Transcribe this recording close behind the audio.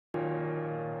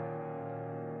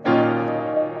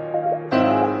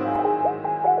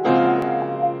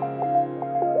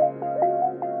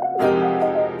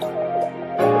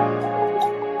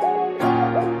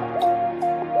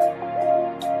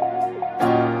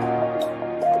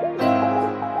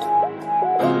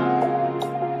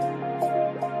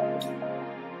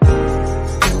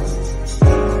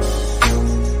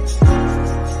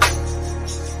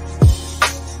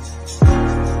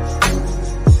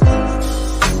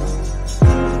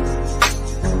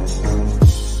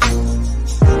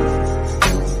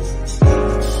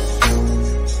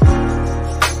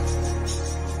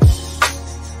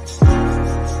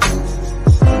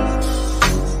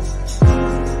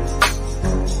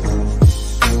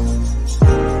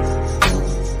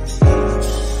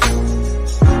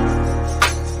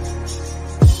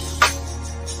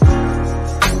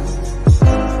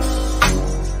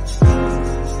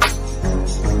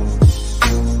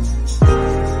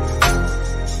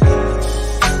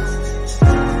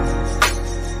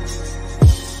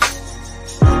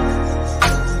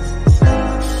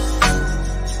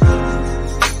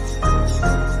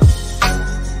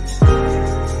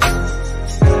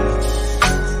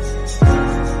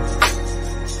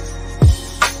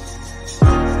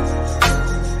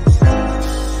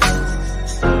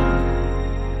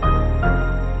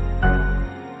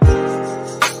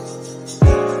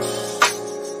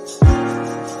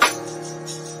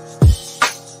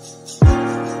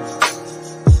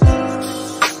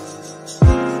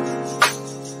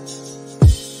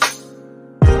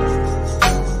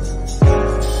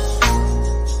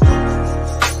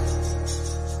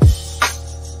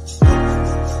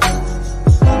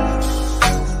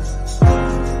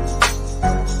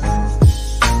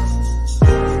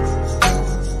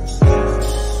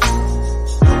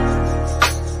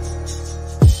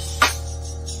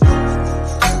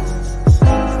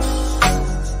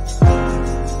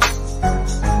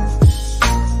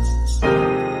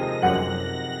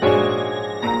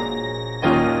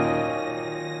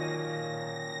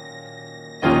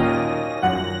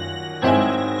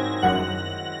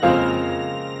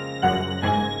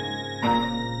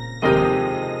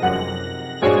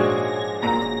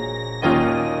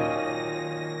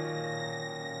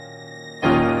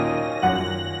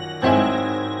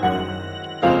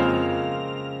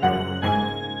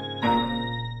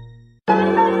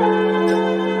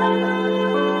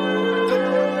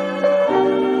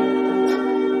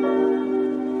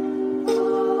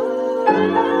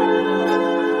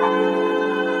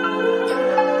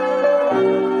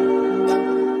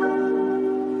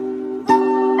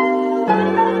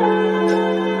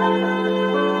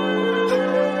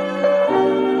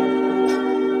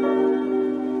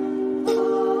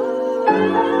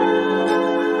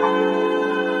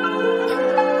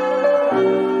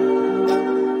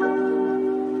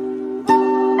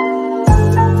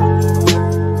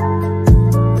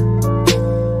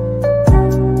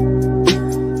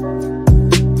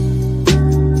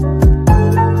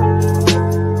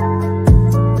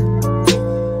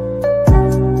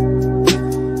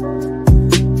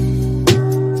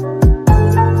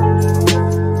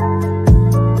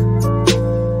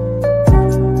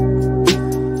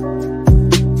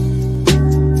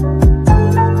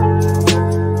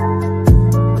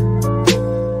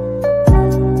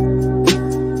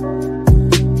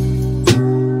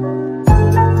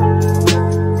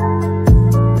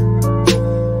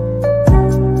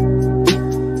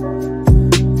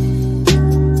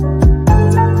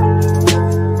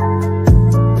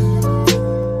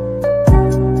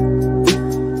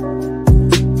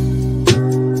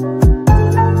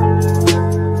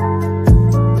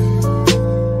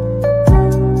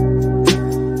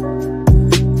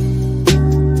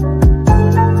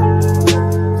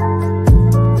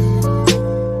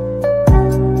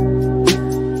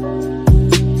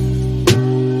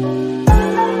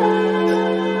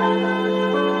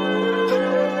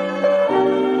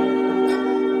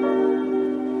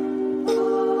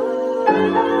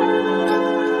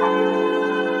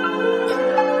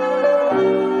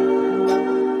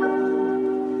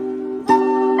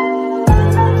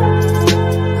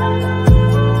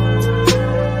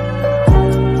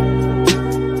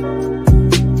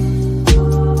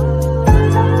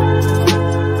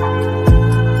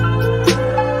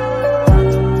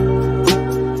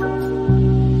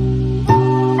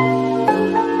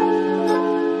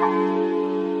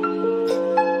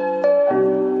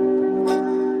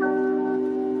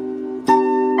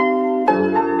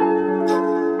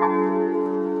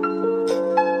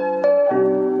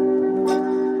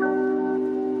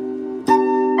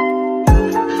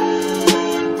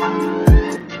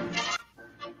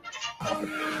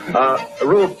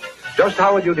Rube, just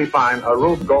how would you define a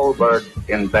Rube Goldberg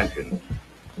invention?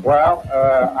 Well,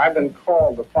 I've been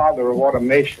called the father of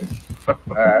automation.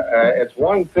 It's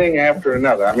one thing after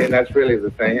another. I mean, that's really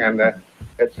the thing, and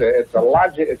it's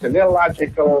an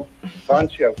illogical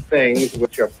bunch of things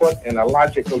which are put in a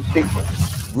logical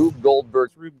sequence. Rube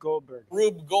Goldberg. Rube Goldberg.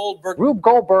 Rube Goldberg. Rube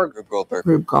Goldberg. Rube Goldberg.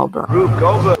 Rube Goldberg. Rube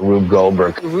Goldberg. Rube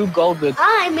Goldberg. Rube Goldberg.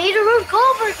 I made a Rube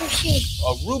Goldberg machine.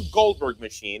 A Rube Goldberg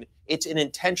machine, it's an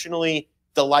intentionally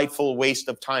delightful waste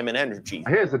of time and energy.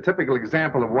 Here's a typical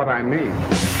example of what I mean.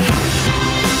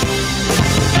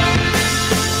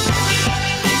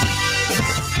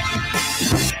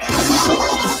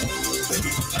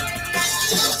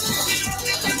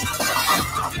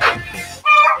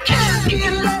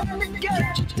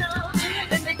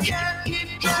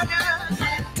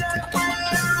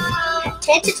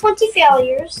 Ten to 20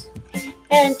 failures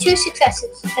and 2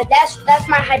 successes. That's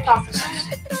my hypothesis.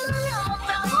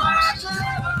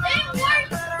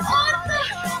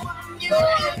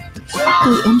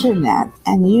 The internet,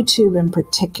 and YouTube in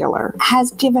particular,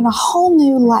 has given a whole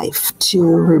new life to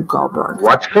Rube Goldberg.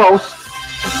 Watch close.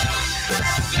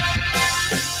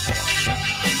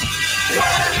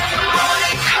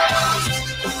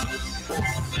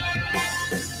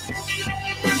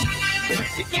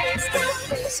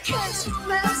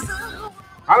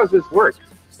 How does this work?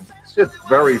 It's just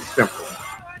very simple.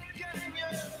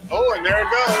 Oh, and there it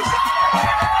goes.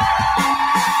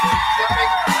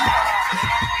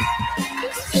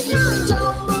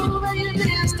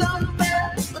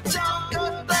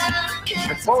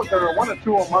 I suppose there are 1 or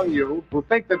 2 among you who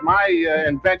think that my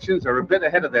inventions are a bit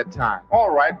ahead of their time. All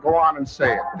right, go on and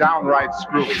say it. Downright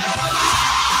screwy.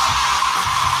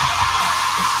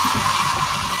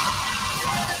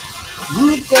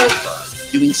 Rube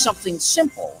Goldberg, doing something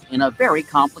simple in a very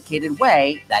complicated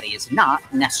way that is not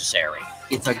necessary.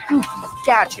 It's a goofy,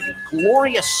 gadgety,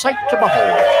 glorious sight to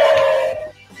behold.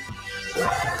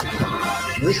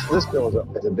 This bill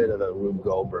is a bit of a Rube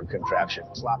Goldberg contraption.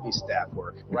 Sloppy staff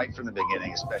work right from the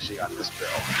beginning, especially on this bill.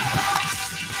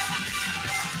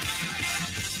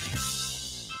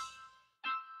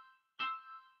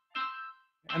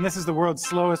 And this is the world's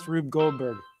slowest Rube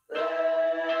Goldberg.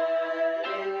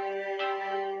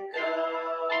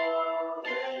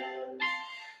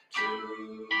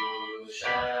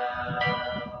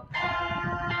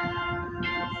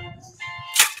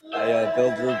 I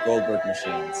build Rube Goldberg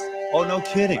machines. Oh, no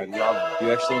kidding. I love it.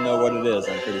 You actually know what it is.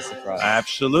 I'm pretty surprised.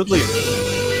 Absolutely.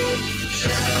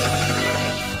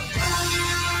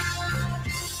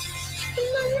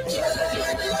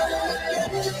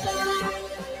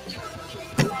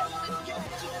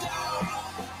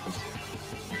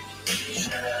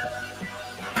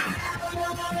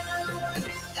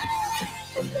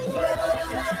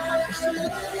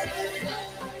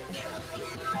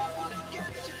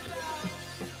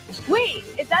 Wait,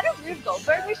 is that a Rube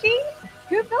Goldberg machine?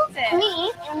 Who built it?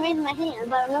 Me, I'm raising my hand,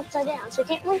 but I'm upside down, so I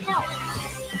can't really help.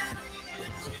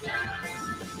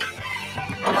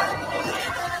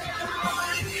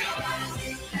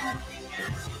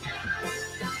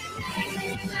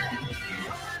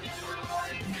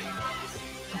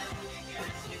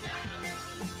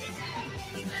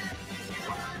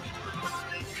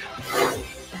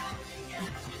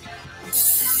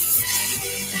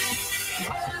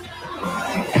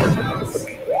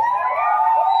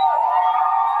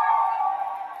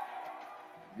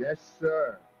 Yes,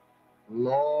 sir.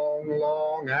 Long,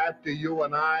 long after you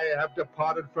and I have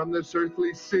departed from this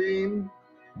earthly scene,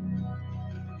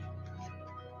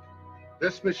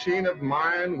 this machine of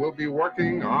mine will be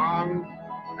working on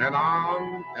and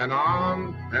on and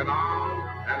on and on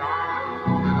and on and on.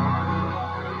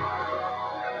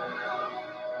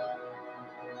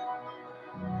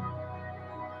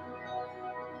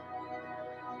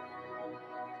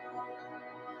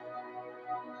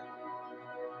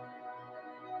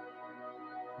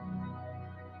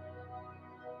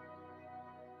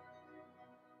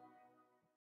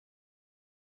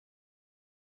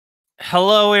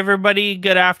 Hello, everybody.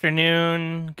 Good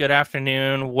afternoon. Good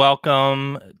afternoon.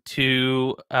 Welcome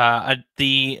to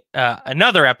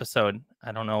another episode.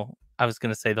 I don't know. I was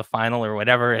going to say the final or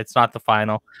whatever. It's not the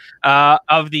final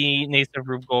of the NASEF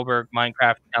Rube Goldberg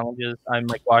Minecraft challenges. I'm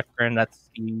Mike Washburn. That's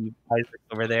Steve Isaac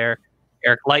over there.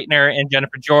 Eric Leitner and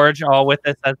Jennifer George, all with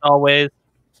us as always.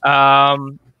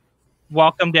 Welcome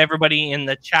to everybody in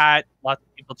the chat. Lots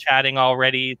of people chatting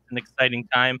already. It's an exciting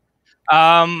time.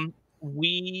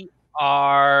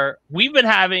 We've been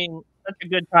having such a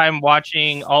good time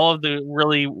watching all of the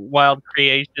really wild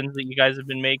creations that you guys have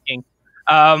been making.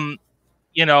 You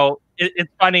know,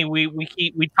 it's funny.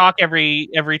 We talk every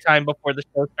time before the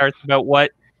show starts about what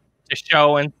to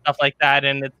show and stuff like that.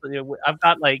 And I've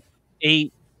got like 6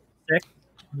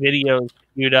 videos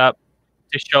queued up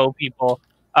to show people.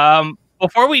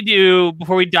 Before we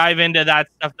dive into that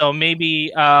stuff though,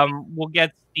 maybe we'll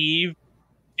get Steve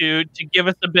to give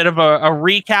us a bit of a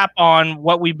recap on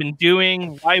what we've been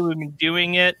doing, why we've been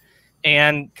doing it,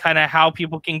 and kind of how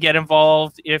people can get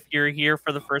involved if you're here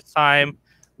for the first time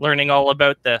learning all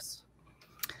about this.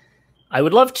 I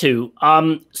would love to.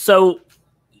 So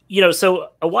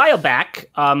a while back,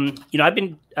 I've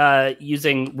been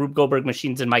using Rube Goldberg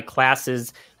machines in my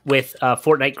classes with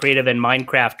Fortnite Creative and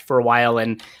Minecraft for a while,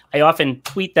 and I often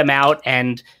tweet them out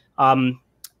and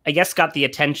I guess got the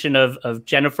attention of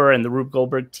Jennifer and the Rube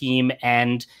Goldberg team,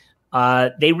 and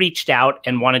they reached out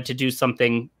and wanted to do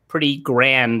something pretty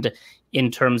grand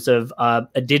in terms of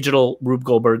a digital Rube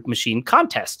Goldberg machine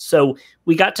contest. So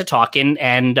we got to talking,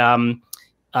 and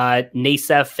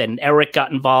NASEF and Eric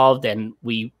got involved, and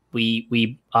we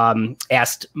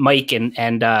asked Mike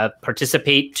and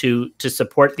participate to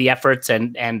support the efforts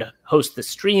and host the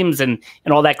streams and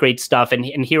all that great stuff. And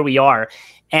here we are.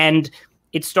 And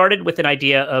it started with an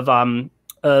idea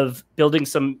of building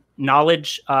some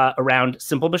knowledge around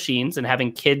simple machines and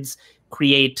having kids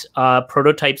create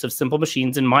prototypes of simple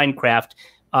machines in Minecraft,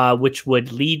 which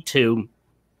would lead to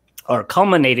our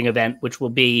culminating event, which will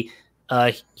be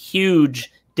a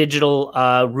huge digital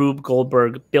Rube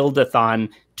Goldberg build-a-thon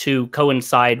to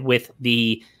coincide with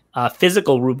the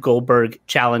physical Rube Goldberg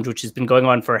challenge, which has been going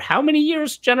on for how many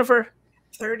years, Jennifer?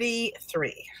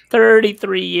 33.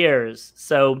 33 years.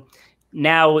 So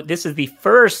now this is the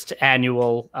first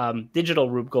annual digital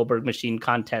Rube Goldberg machine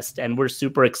contest, and we're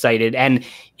super excited. And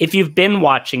if you've been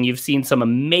watching, you've seen some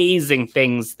amazing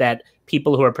things that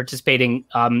people who are participating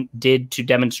did to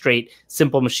demonstrate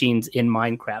simple machines in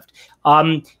Minecraft.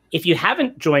 If you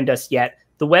haven't joined us yet,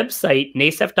 the website,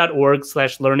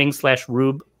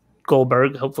 nasef.org/learning/Rube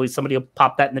Goldberg, hopefully somebody will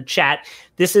pop that in the chat.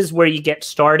 This is where you get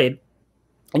started.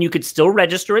 And you could still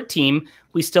register a team.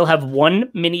 We still have one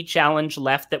mini challenge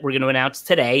left that we're going to announce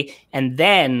today, and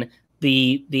then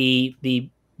the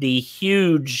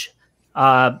huge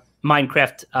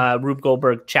Minecraft Rube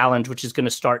Goldberg Challenge, which is going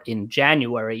to start in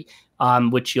January,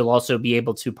 which you'll also be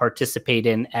able to participate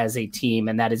in as a team.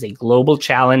 And that is a global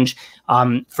challenge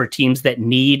for teams that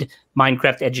need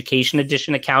Minecraft Education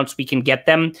Edition accounts. We can get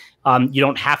them. You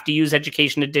don't have to use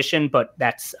Education Edition, but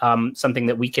that's something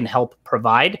that we can help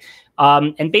provide.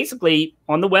 And basically,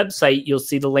 on the website, you'll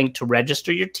see the link to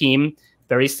register your team.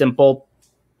 Very simple.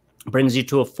 Brings you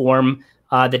to a form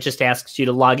that just asks you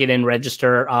to log in and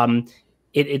register.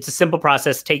 It's a simple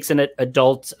process. Takes an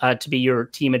adult to be your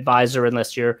team advisor,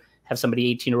 unless you have somebody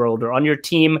 18 or older on your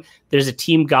team. There's a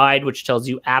team guide, which tells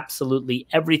you absolutely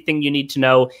everything you need to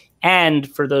know. And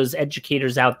for those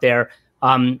educators out there,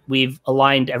 we've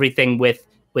aligned everything with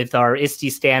our ISTE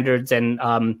standards and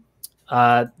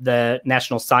the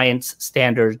National Science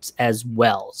Standards as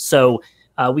well. So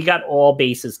we got all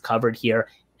bases covered here.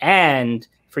 And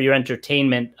for your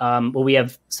entertainment, we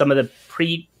have some of the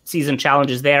pre-season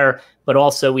challenges there, but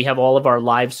also we have all of our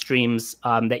live streams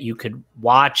that you could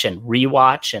watch and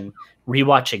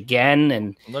rewatch again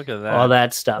and look at that, all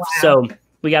that stuff. Wow. So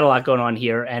we got a lot going on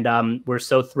here, and we're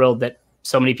so thrilled that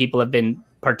so many people have been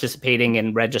participating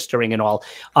and registering and all.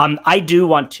 I do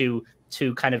want to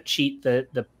kind of cheat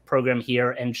the program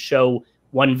here and show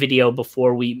one video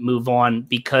before we move on,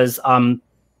 because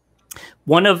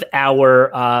one of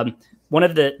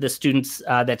the students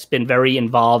that's been very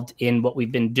involved in what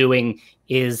we've been doing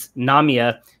is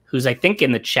Namia, who's I think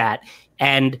in the chat.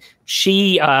 And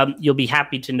she, you'll be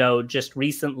happy to know, just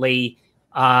recently,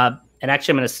 and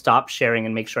actually I'm going to stop sharing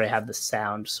and make sure I have the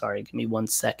sound. Sorry, give me 1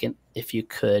 second, if you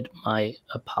could. My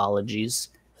apologies.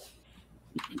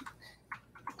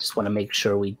 Just want to make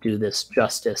sure we do this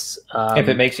justice. If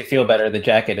it makes you feel better, the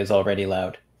jacket is already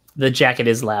loud. The jacket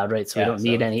is loud, right? So yeah, we don't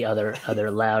need any other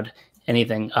loud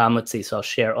anything. Let's see. So I'll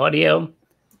share audio,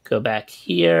 go back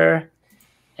here,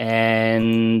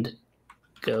 and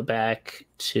go back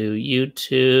to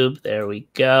YouTube. There we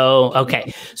go.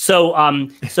 Okay. So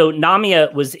so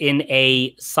Namia was in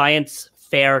a science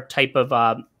fair type of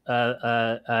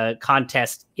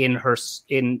contest in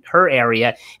her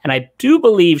area, and I do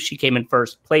believe she came in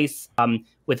first place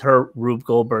with her Rube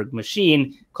Goldberg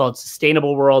machine called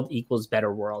Sustainable World Equals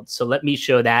Better World. So let me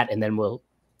show that, and then we'll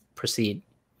proceed.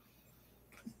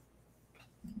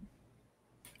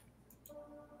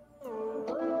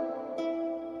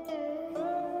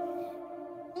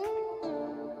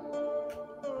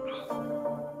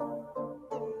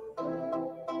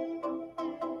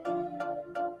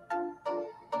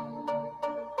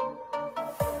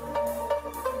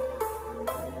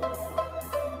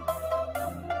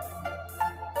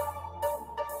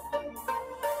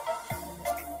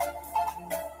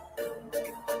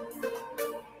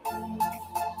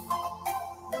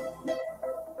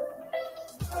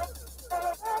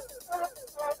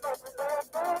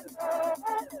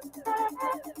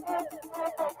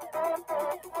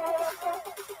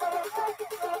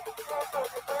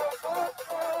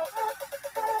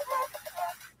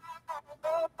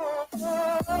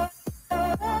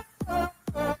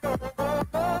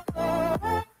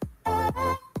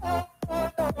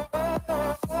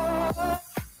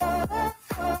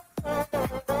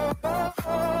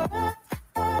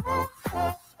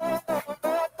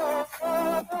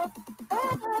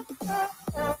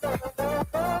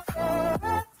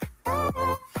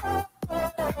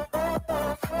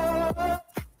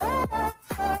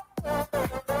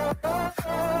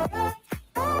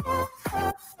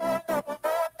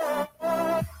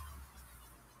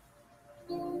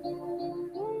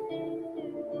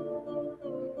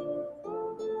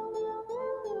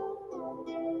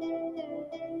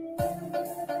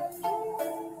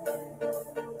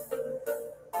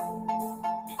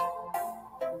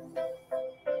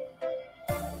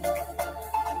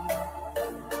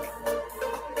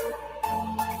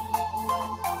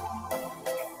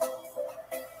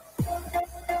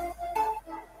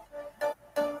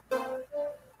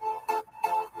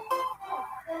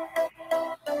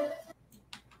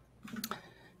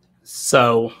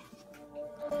 So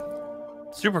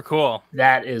super cool.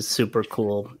 That is super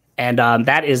cool. And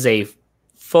that is a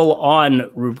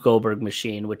full-on Rube Goldberg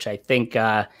machine, which I think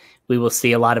we will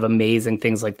see a lot of amazing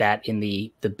things like that in the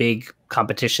big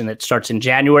competition that starts in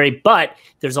January. But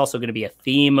there's also going to be a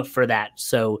theme for that.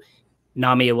 So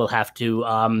Namia will have to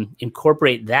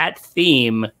incorporate that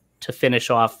theme to finish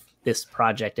off this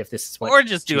project, if this is what, or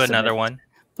just do another one.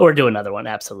 Or do another one,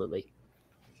 absolutely.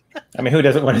 I mean, who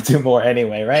doesn't want to do more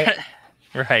anyway, right?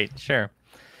 Right, sure.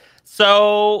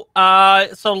 So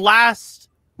so last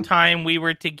time we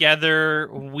were together,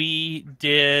 we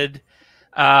did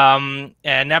an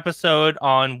episode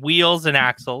on wheels and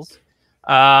axles.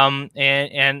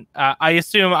 And I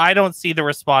assume I don't see the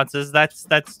responses. That's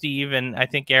Steve and I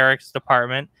think Eric's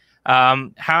department.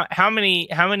 How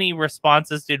many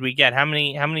responses did we get? How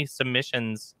many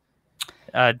submissions?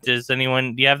 Do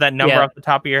you have that number off the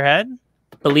top of your head?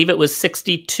 I believe it was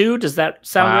 62. Does that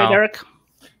sound right, Eric?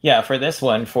 Yeah, for this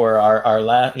one, for our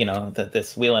last,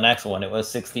 this Wheel and Axle one, it was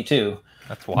 62.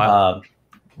 That's wild.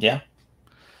 Yeah.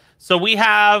 So we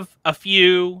have a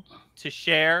few to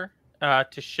share,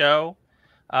 to show.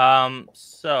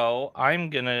 So I'm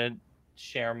gonna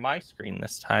share my screen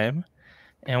this time,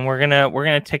 and we're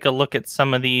gonna take a look at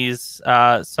some of these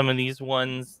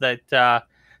ones that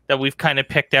we've kind of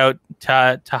picked out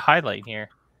to highlight here.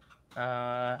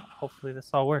 Hopefully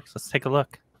this all works. Let's take a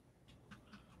look.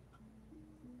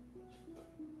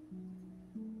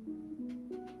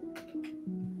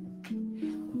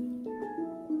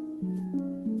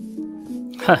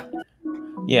 Huh.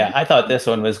 Yeah, I thought this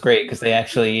one was great because they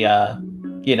actually,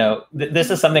 this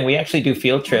is something we actually do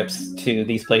field trips to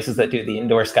these places that do the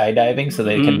indoor skydiving so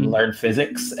they can learn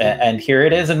physics. And here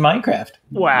it is in Minecraft.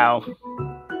 Wow.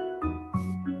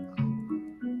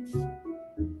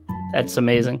 That's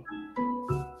amazing.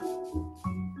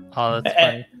 Oh, that's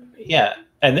funny. Yeah,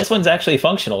 and this one's actually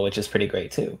functional, which is pretty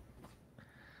great too.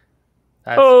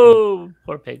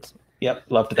 Poor pigs. Yep,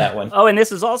 loved that one. Oh, and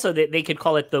this is also they could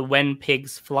call it the When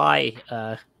Pigs Fly.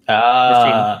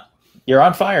 You're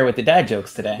on fire with the dad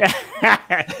jokes today.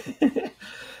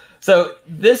 So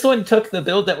this one took the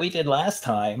build that we did last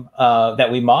time,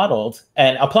 that we modeled,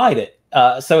 and applied it.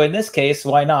 So in this case,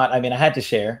 why not? I mean, I had to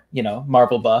share,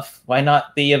 Marvel buff. Why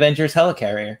not the Avengers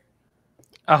helicarrier?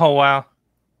 Oh, wow.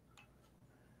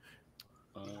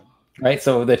 Right,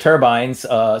 so the turbines,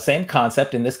 same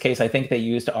concept. In this case, I think they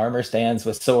used armor stands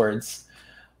with swords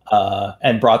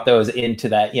and brought those into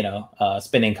that,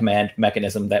 spinning command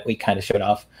mechanism that we kind of showed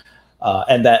off.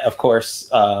 And that, of course,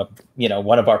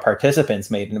 one of our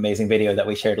participants made an amazing video that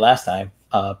we shared last time,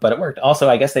 but it worked. Also,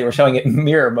 I guess they were showing it in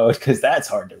mirror mode because that's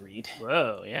hard to read.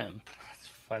 Whoa, yeah. That's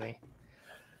funny.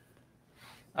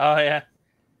 Oh, yeah.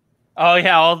 Oh,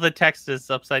 yeah, all the text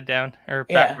is upside down or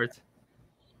backwards.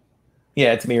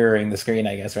 Yeah, it's mirroring the screen,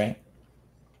 I guess, right?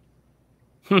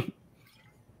 And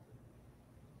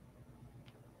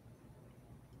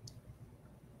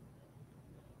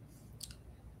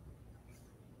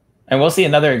we'll see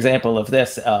another example of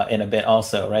this in a bit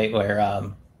also, right?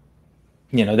 Where,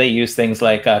 they use things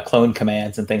like clone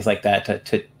commands and things like that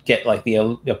to get like the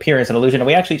appearance and illusion. And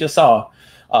we actually just saw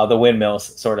the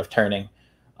windmills sort of turning.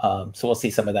 So we'll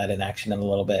see some of that in action in a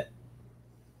little bit.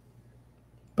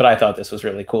 But I thought this was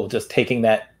really cool, just taking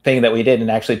that thing that we did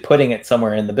and actually putting it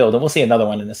somewhere in the build. And we'll see another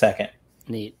one in a second.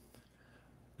 Neat.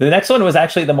 The next one was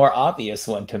actually the more obvious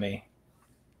one to me.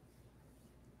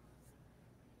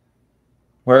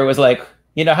 Where it was like,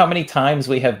 how many times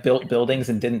we have built buildings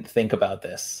and didn't think about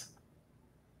this?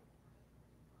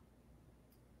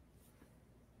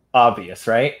 Obvious,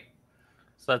 right?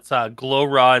 So that's glow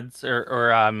rods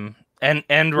or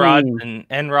end rods and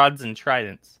end rods and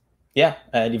tridents. Yeah,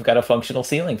 and you've got a functional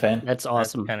ceiling fan. That's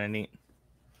awesome. Kind of neat.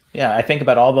 Yeah, I think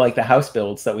about all the house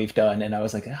builds that we've done, and I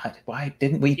was like, God, why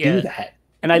didn't we do that?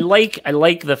 And I like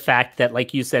the fact that,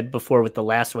 like you said before with the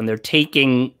last one, they're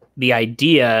taking the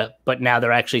idea, but now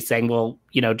they're actually saying, well,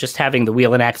 just having the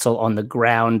wheel and axle on the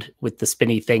ground with the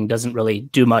spinny thing doesn't really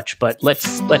do much, but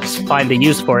let's find the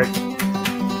use for it.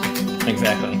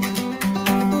 Exactly.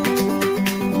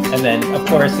 And then, of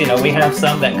course, we have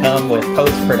some that come with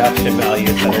post-production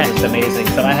values that are just amazing.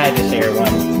 So I had to share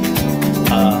one.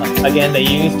 Again, they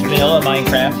used vanilla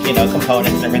Minecraft,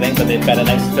 components and everything, but they've got a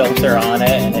nice filter on it,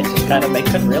 and it just kind of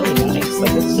makes it really nice.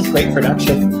 Like, this is just great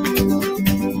production.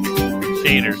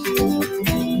 Shaders.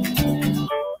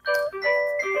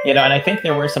 And I think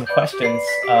there were some questions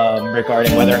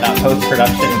regarding whether or not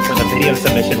post-production for the video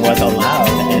submission was allowed,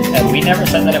 and we never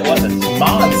said that it wasn't.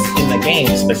 Mods in the game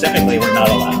specifically were not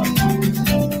allowed.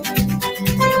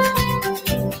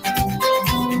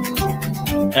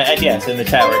 And yes, in the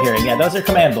chat we're hearing, those are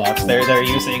command blocks. They're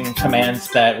using commands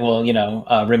that will,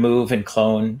 remove and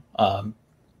clone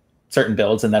certain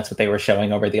builds, and that's what they were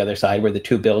showing over the other side, were the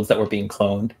two builds that were being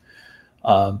cloned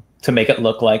to make it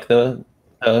look like the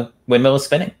windmill is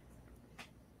spinning.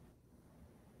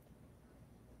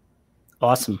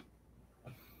 Awesome.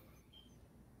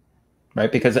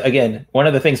 Right, because again, one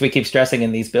of the things we keep stressing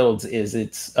in these builds is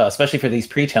it's, especially for these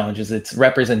pre-challenges, it's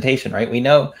representation, right? We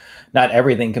know not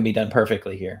everything can be done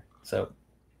perfectly here. So,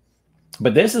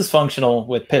 but this is functional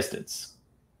with pistons.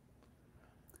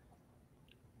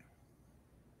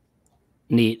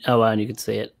 Neat. Oh, wow, and you can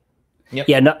see it. Yep.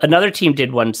 Yeah, another team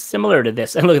did one similar to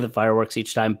this. And look at the fireworks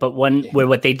each time. But one where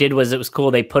what they did was, it was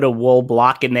cool. They put a wool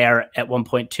block in there at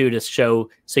 1.2 to show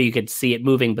so you could see it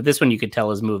moving. But this one you could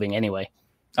tell is moving anyway.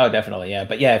 Oh, definitely. Yeah.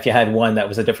 But yeah, if you had one that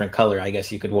was a different color, I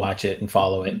guess you could watch it and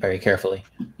follow it very carefully.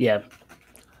 Yeah.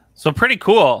 So pretty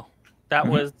cool. That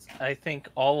was, I think,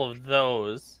 all of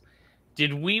those.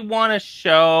 Did we want to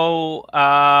show...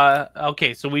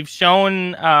 okay, so we've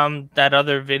shown that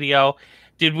other video.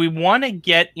 Did we want to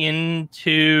get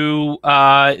into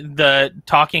the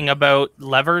talking about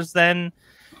levers then,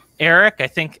 Eric? I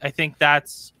think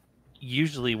that's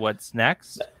usually what's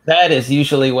next. That is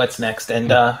usually what's next. And,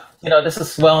 this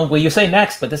is, well, you say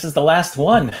next, but this is the last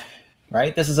one,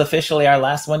 right? This is officially our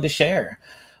last one to share.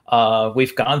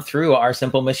 We've gone through our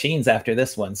simple machines after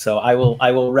this one. So I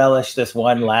will relish this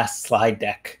one last slide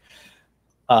deck.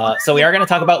 So we are going to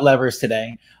talk about levers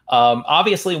today.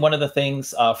 Obviously, one of the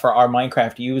things for our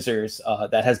Minecraft users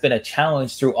that has been a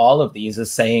challenge through all of these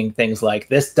is saying things like,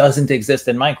 this doesn't exist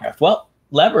in Minecraft. Well,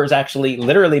 levers actually,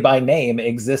 literally by name,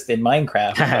 exist in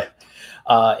Minecraft.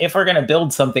 But, if we're going to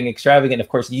build something extravagant, of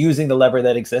course, using the lever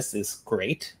that exists is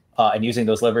great. And using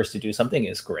those levers to do something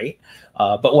is great.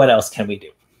 But what else can we do?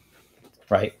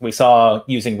 Right? We saw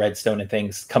using redstone and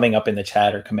things coming up in the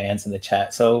chat or commands in the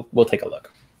chat. So we'll take a look.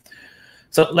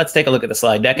 So let's take a look at the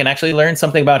slide deck and actually learn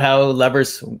something about how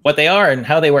levers, what they are and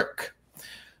how they work.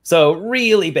 So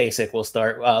really basic, we'll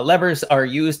start. Levers are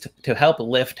used to help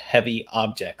lift heavy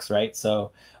objects, right?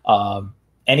 So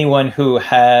anyone who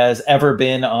has ever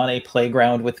been on a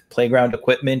playground with playground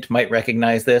equipment might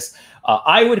recognize this.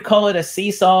 I would call it a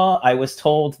seesaw. I was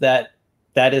told that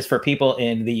that is for people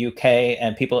in the UK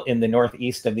and people in the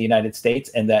northeast of the United States,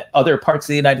 and that other parts of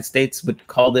the United States would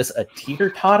call this a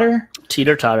teeter-totter.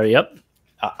 Teeter-totter, yep.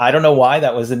 I don't know why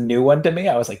that was a new one to me.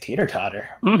 I was like, teeter-totter.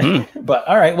 But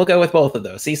all right, we'll go with both of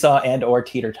those, seesaw and or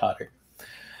teeter-totter.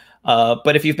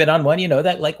 But if you've been on one, you know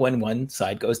that like when one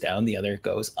side goes down, the other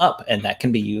goes up, and that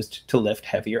can be used to lift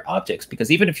heavier objects.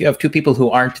 Because even if you have two people who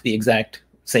aren't the exact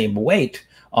same weight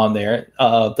on there,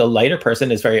 the lighter person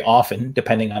is very often,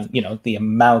 depending on the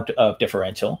amount of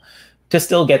differential, to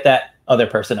still get that other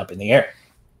person up in the air.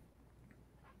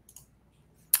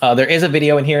 There is a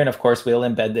video in here, and of course we'll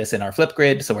embed this in our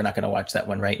Flipgrid, so we're not going to watch that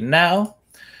one right now.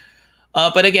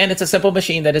 But again, it's a simple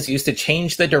machine that is used to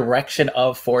change the direction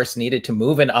of force needed to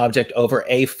move an object over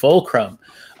a fulcrum.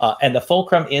 And the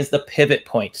fulcrum is the pivot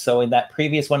point. So in that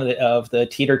previous one of the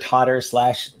teeter-totter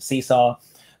 / seesaw,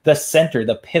 the center,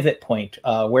 the pivot point,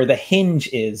 where the hinge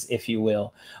is, if you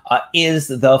will, is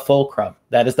the fulcrum.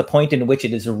 That is the point in which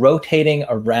it is rotating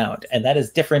around. And that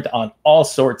is different on all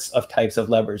sorts of types of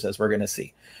levers, as we're going to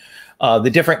see.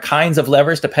 The different kinds of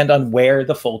levers depend on where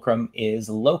the fulcrum is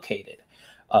located.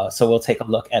 So we'll take a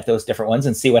look at those different ones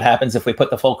and see what happens if we put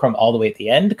the fulcrum all the way at the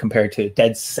end compared to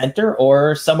dead center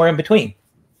or somewhere in between.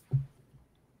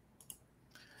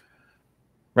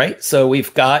 Right? So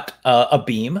we've got a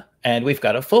beam and we've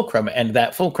got a fulcrum, and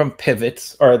that fulcrum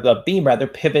pivots, or the beam rather,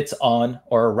 pivots on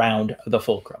or around the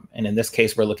fulcrum. And in this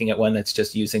case, we're looking at one that's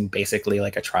just using basically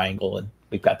like a triangle, and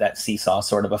we've got that seesaw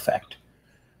sort of effect.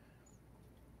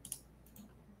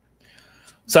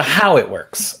 So how it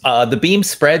works, the beam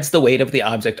spreads the weight of the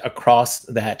object across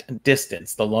that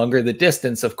distance. The longer the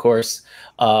distance, of course,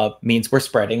 means we're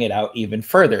spreading it out even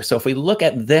further. So if we look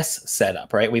at this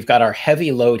setup, right, we've got our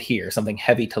heavy load here, something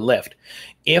heavy to lift.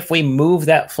 If we move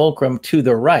that fulcrum to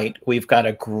the right, we've got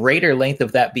a greater length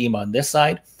of that beam on this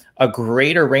side, a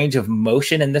greater range of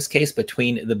motion in this case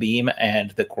between the beam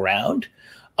and the ground,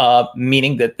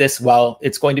 meaning that this, while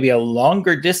it's going to be a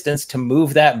longer distance to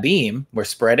move that beam, we're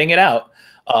spreading it out.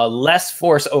 Less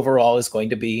force overall is going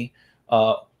to be,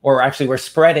 or actually we're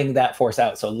spreading that force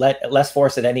out. So less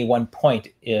force at any one point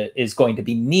is going to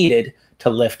be needed to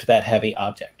lift that heavy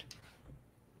object.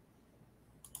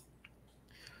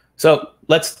 So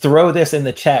let's throw this in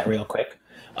the chat real quick.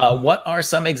 What are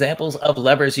some examples of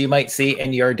levers you might see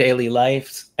in your daily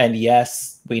lives? And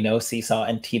yes, we know seesaw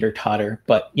and teeter-totter,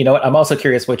 but you know what? I'm also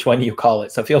curious which one you call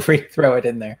it. So feel free to throw it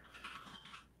in there.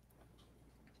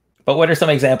 But what are some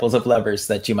examples of levers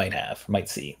that you might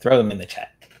see? Throw them in the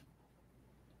chat.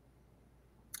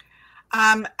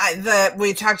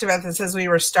 We talked about this as we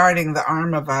were starting, the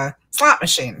arm of a slot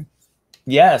machine.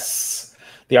 Yes,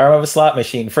 the arm of a slot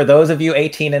machine. For those of you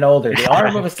 18 and older, the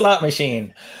arm of a slot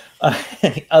machine.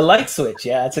 A light switch.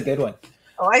 Yeah, that's a good one.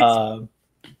 A light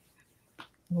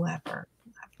lever.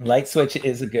 Light switch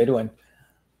is a good one.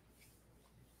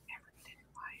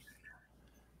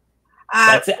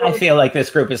 That's it. I feel like this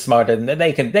group is smarter than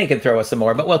they can throw us some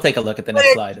more, but we'll take a look at the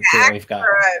next slide and see what we've got.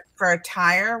 For a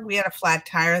tire, we had a flat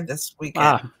tire this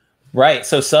weekend. Right.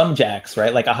 So some jacks,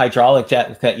 right, like a hydraulic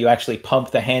jack that you actually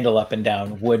pump the handle up and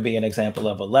down would be an example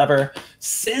of a lever.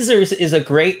 Scissors is a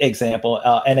great example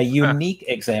and a unique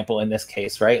example in this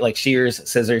case, right? Like shears,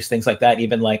 scissors, things like that,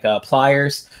 even like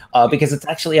pliers, because it's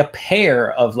actually a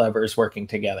pair of levers working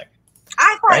together.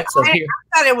 I thought, Right, so I here-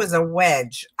 thought it was a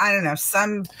wedge. I don't know.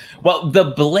 Well, the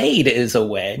blade is a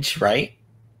wedge, right?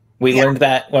 We learned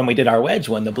that when we did our wedge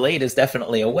one. The blade is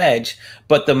definitely a wedge,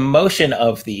 but the motion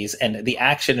of these and the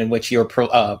action in which you're,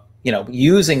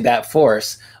 using that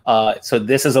force. So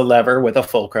this is a lever with a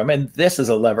fulcrum, and this is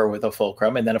a lever with a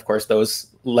fulcrum, and then of course those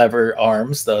lever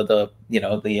arms, the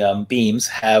beams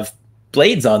have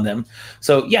blades on them.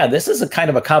 So yeah, this is a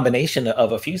kind of a combination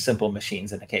of a few simple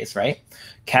machines in a case, right?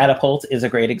 Catapult is a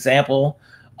great example.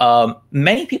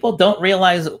 Many people don't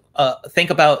realize,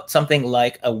 think about something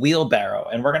like a wheelbarrow,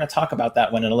 and we're going to talk about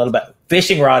that one in a little bit.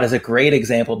 Fishing rod is a great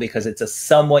example because it's a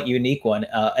somewhat unique one,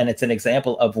 and it's an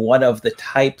example of one of the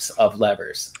types of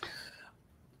levers.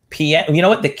 Piano, you know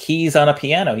what? The keys on a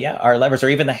piano, yeah, are levers, or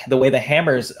even the way the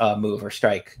hammers move or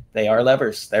strike. They are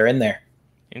levers. They're in there.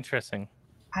 Interesting.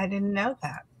 I didn't know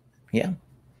that. Yeah.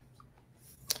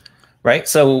 Right.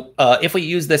 So if we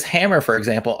use this hammer, for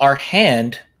example, our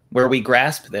hand, where we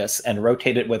grasp this and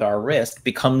rotate it with our wrist,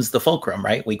 becomes the fulcrum,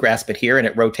 right? We grasp it here and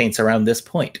it rotates around this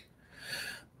point.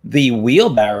 The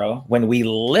wheelbarrow, when we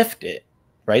lift it,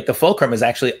 right, the fulcrum is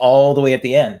actually all the way at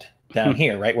the end down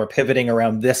here, right? We're pivoting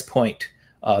around this point,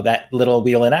 that little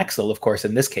wheel and axle, of course,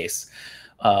 in this case.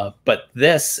 But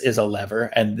this is a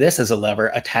lever and this is a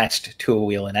lever attached to a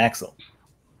wheel and axle.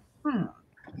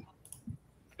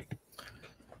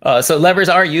 So levers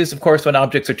are used, of course, when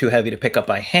objects are too heavy to pick up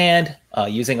by hand.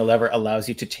 Using a lever allows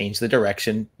you to change the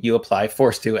direction you apply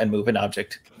force to and move an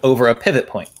object over a pivot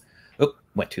point. Oh,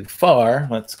 went too far.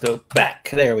 Let's go back.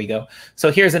 There we go.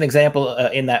 So here's an example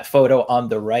in that photo on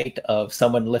the right of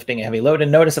someone lifting a heavy load.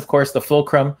 And notice, of course, the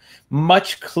fulcrum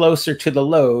much closer to the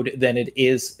load than it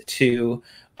is to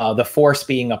the force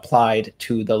being applied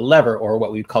to the lever, or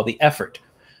what we would call the effort.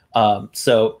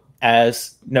 So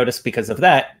as notice, because of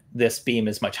that, this beam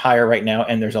is much higher right now,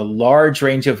 and there's a large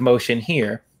range of motion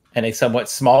here and a somewhat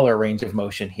smaller range of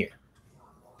motion here.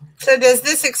 So does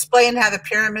this explain how the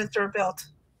pyramids were built?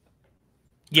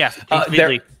 Yes.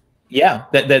 Yeah,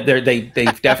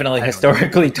 they've definitely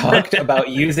historically talked about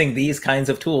using these kinds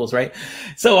of tools, right?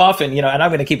 So often, and I'm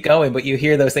going to keep going, but you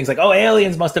hear those things like, oh,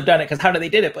 aliens must have done it because how did they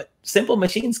did it? But simple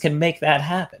machines can make that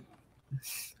happen.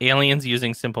 Aliens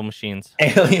using simple machines.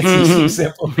 Aliens using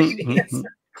simple machines.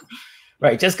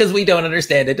 Right, just because we don't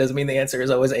understand it doesn't mean the answer is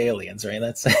always aliens, right?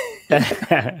 That's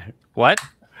what?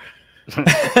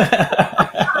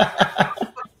 I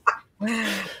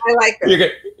like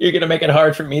that. You're gonna make it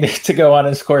hard for me to go on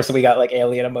this course. So we got like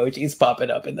alien emojis popping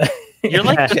up in the. You're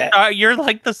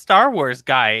like the Star Wars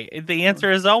guy. The answer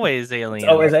is always aliens.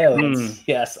 It's always aliens.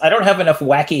 Yes, I don't have enough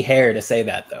wacky hair to say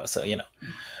that though, so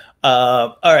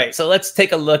all right, so let's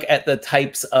take a look at the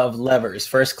types of levers: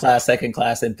 first class, second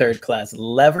class, and third class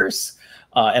levers.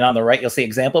 And on the right, you'll see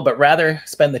example, but rather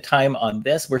spend the time on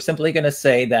this. We're simply going to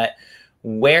say that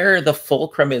where the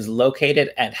fulcrum is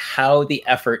located and how the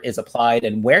effort is applied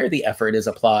and where the effort is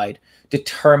applied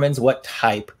determines what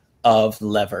type of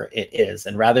lever it is.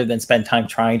 And rather than spend time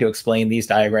trying to explain these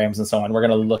diagrams and so on, we're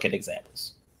going to look at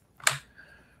examples.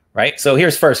 Right? So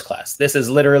here's first class. This is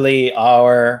literally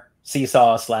our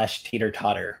seesaw /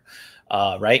 teeter-totter,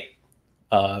 right?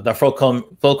 The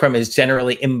fulcrum is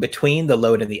generally in between the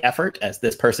load and the effort. As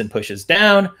this person pushes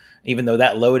down, even though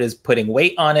that load is putting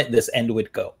weight on it, this end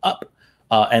would go up,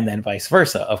 and then vice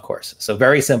versa, of course. So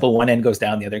very simple. One end goes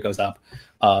down, the other goes up.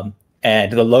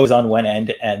 And the load's on one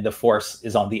end and the force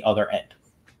is on the other end.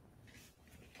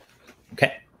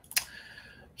 Okay.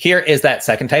 Here is that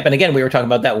second type. And again, we were talking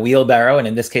about that wheelbarrow. And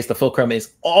in this case, the fulcrum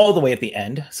is all the way at the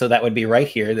end. So that would be right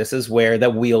here. This is where the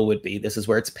wheel would be. This is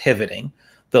where it's pivoting.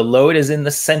 The load is in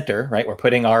the center, right? We're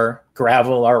putting our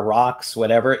gravel, our rocks,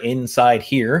 whatever, inside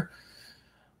here.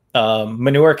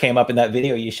 Manure came up in that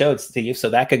video you showed, Steve, so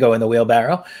that could go in the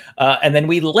wheelbarrow. And then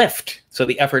we lift. So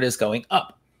the effort is going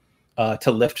up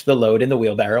to lift the load in the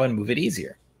wheelbarrow and move it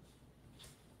easier.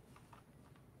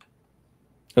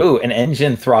 Ooh, an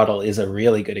engine throttle is a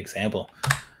really good example.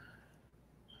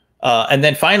 And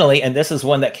then finally, and this is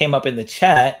one that came up in the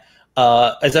chat,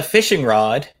 as a fishing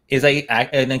rod is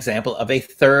an example of a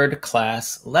third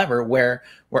class lever where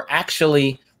we're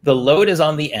actually, the load is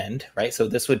on the end, right? So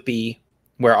this would be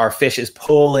where our fish is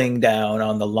pulling down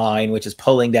on the line, which is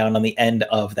pulling down on the end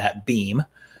of that beam.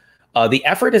 The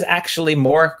effort is actually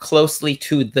more closely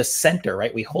to the center,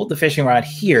 right? We hold the fishing rod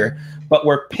here, but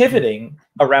we're pivoting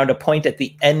around a point at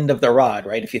the end of the rod,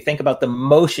 right? If you think about the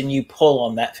motion you pull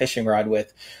on that fishing rod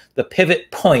with, the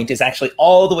pivot point is actually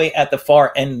all the way at the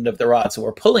far end of the rod. So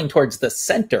we're pulling towards the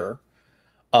center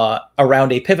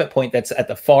around a pivot point that's at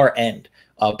the far end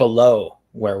below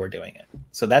where we're doing it.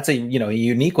 So that's a a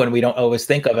unique one we don't always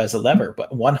think of as a lever,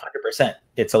 but 100%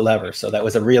 it's a lever. So that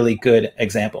was a really good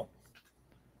example.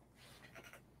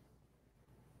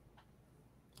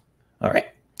 All right,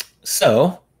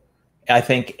 so I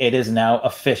think it is now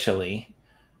officially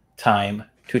time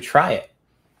to try it.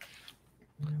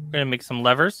 We're gonna make some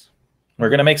levers. We're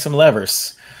gonna make some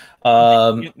levers.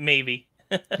 Maybe.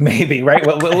 Maybe, right?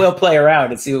 We'll play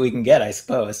around and see what we can get, I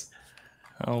suppose.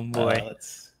 Oh boy.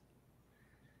 Let's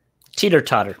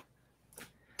teeter-totter.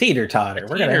 Teeter-totter.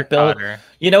 We're gonna build.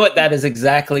 You know what? That is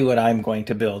exactly what I'm going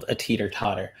to build, a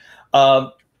teeter-totter.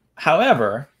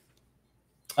 However,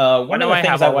 one of the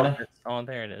things I want to. Oh,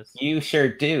 there it is. You sure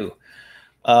do.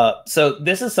 So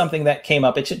this is something that came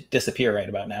up. It should disappear right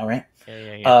about now, right?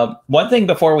 Yeah. One thing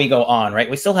before we go on, right?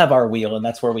 We still have our wheel, and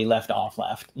that's where we left off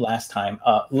last time.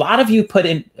 A lot of you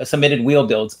submitted wheel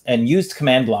builds and used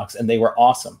command blocks, and they were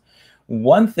awesome.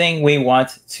 One thing we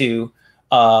want to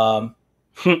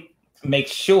make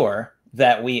sure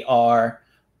that we are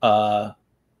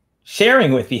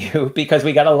sharing with you, because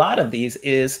we got a lot of these,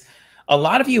 is a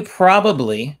lot of you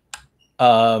probably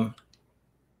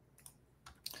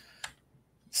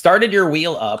started your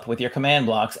wheel up with your command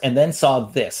blocks and then saw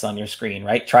this on your screen,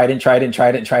 right? Tried it.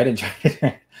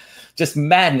 Just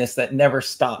madness that never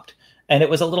stopped. And it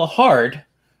was a little hard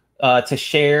to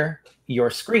share your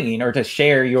screen or to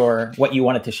share what you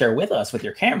wanted to share with us with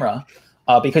your camera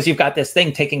because you've got this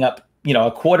thing taking up,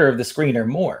 a quarter of the screen or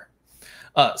more.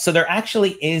 So there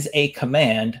actually is a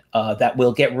command that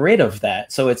will get rid of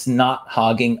that, so it's not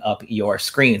hogging up your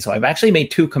screen. So I've actually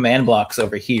made 2 command blocks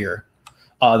over here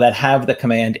that have the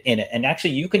command in it. And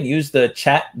actually, you can use the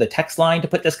text line to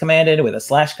put this command in with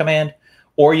a / command,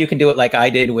 or you can do it like I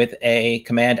did with a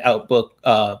command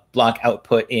block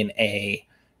output in a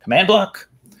command block.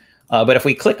 But if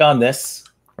we click on this,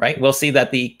 right, we'll see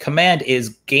that the command is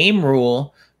game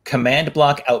rule command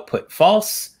block output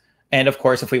false. And of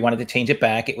course, if we wanted to change it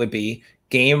back, it would be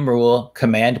game rule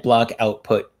command block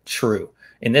output true.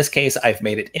 In this case, I've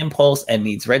made it impulse and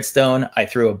needs redstone. I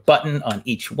threw a button on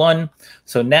each one.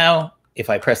 So now if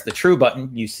I press the true button,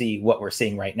 you see what we're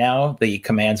seeing right now. The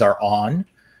commands are on,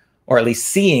 or at least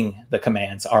seeing the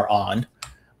commands are on.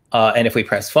 And if we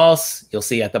press false, you'll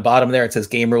see at the bottom there, it says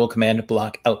game rule command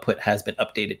block output has been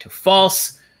updated to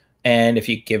false. And if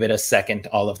you give it a second,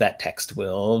 all of that text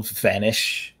will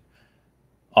vanish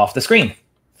off the screen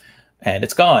and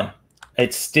it's gone.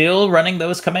 It's still running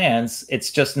those commands.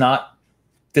 It's just not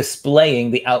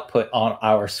displaying the output on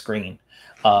our screen.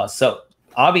 So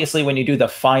obviously when you do the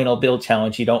final build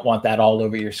challenge, you don't want that all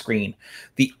over your screen.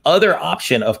 The other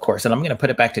option, of course, and I'm going to put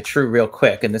it back to true real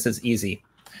quick, and this is easy,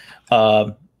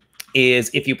 is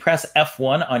if you press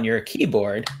F1 on your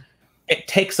keyboard, it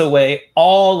takes away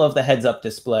all of the heads up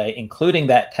display, including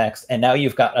that text. And now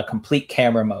you've got a complete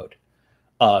camera mode.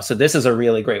 So this is a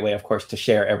really great way, of course, to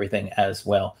share everything as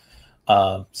well.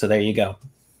 So there you go.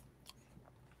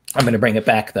 I'm going to bring it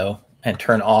back, though, and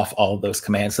turn off all of those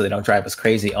commands so they don't drive us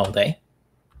crazy all day.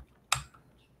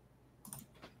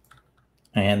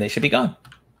 And they should be gone.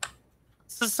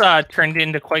 This has turned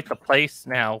into quite the place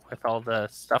now with all the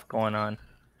stuff going on.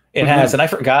 It has, and I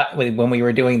forgot when we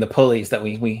were doing the pulleys that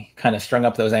we kind of strung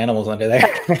up those animals under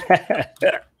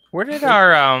there. Where did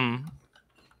our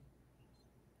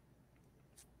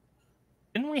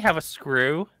didn't we have a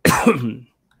screw? We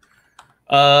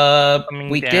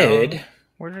did.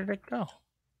 Where did it go?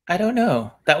 I don't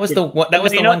know. That was the one. That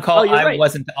was the one call I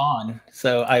wasn't on.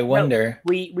 So I wonder.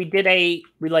 No, we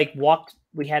walked.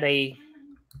 We had a.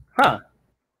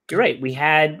 You're right. We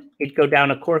had it go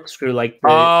down a corkscrew like the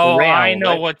rail, I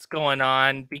know right? what's going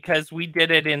on because we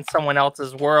did it in someone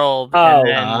else's world. Oh,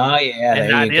 yeah.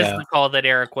 And that is the call that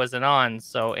Eric wasn't on.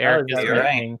 So Eric is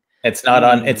right. It's not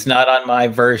on. It's not on my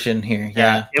version here.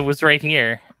 Yeah, it was right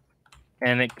here,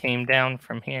 and it came down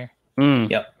from here.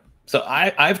 Yep. So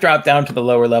I've dropped down to the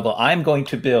lower level. I'm going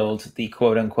to build the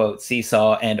quote unquote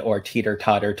seesaw and or teeter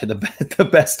totter to the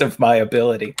best of my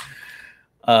ability.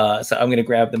 So I'm going to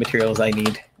grab the materials I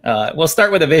need. We'll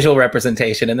start with a visual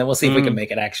representation, and then we'll see if we can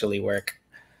make it actually work.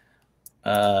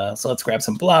 So let's grab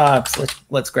some blocks.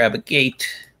 Let's grab a gate.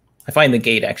 I find the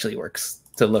gate actually works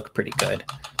to look pretty good.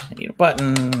 I need a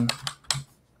button.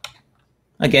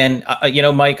 Again,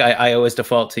 Mike, I always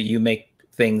default to you make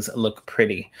things look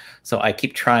pretty. So I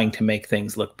keep trying to make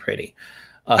things look pretty.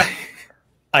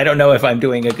 I don't know if I'm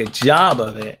doing a good job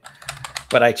of it,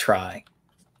 but I try.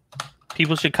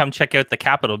 People should come check out the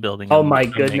Capitol building. Oh my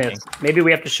goodness! Maybe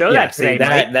we have to show that today.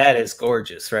 That is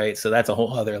gorgeous, right? So that's a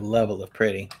whole other level of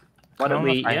pretty. Why don't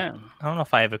we? I don't know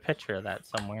if I have a picture of that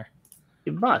somewhere.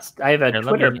 You must. I have a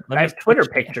Twitter. I have Twitter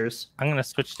pictures. I'm going to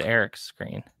switch to Eric's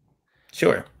screen.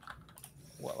 Sure.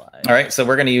 All right, so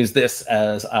we're going to use this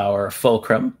as our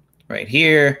fulcrum right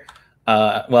here.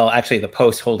 Well, actually, the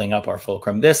post holding up our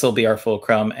fulcrum. This will be our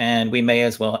fulcrum, and we may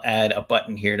as well add a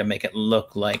button here to make it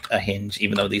look like a hinge,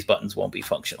 even though these buttons won't be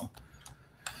functional.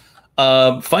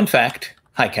 Fun fact.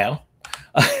 Hi, Cal.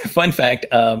 Fun fact.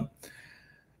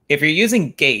 If you're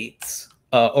using gates,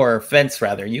 or fence,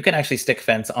 rather, you can actually stick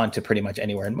fence onto pretty much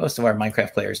anywhere, and most of our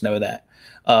Minecraft players know that.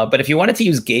 But if you wanted to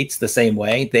use gates the same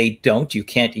way, they don't. You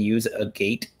can't use a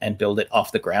gate and build it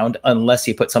off the ground unless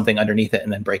you put something underneath it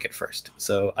and then break it first.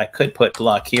 So I could put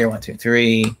block here, 1, 2,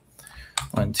 3,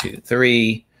 1, 2,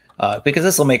 3, because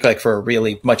this will make like for a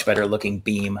really much better looking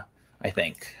beam, I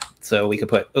think. So we could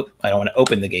put, I don't want to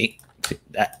open the gate.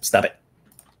 Stop it.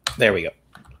 There we go.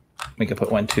 We could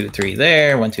put 1, 2, 3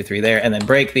 there, 1, 2, 3 there, and then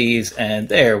break these, and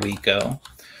there we go.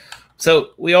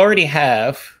 So we already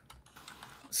have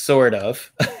sort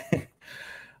of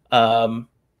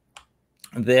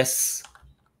this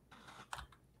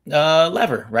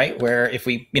lever, right? Where if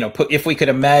we, if we could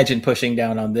imagine pushing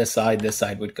down on this side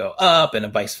would go up,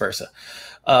 and vice versa.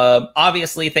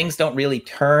 Obviously, things don't really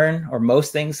turn, or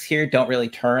most things here don't really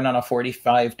turn on a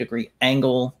 45-degree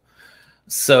angle.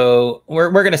 So we're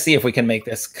going to see if we can make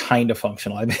this kind of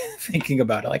functional. I've been thinking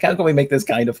about it. Like, how can we make this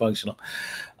kind of functional?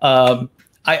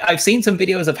 I've seen some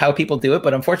videos of how people do it,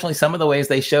 but unfortunately, some of the ways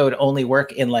they showed only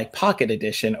work in like Pocket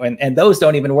Edition, and those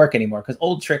don't even work anymore because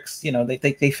old tricks,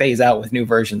 they phase out with new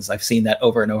versions. I've seen that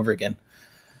over and over again.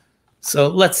 So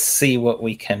let's see what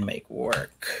we can make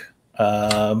work.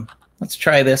 Let's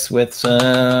try this with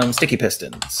some sticky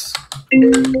pistons.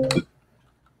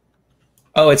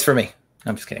 Oh, it's for me.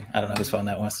 I'm just kidding. I don't know whose phone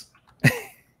that was.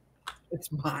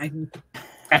 It's mine.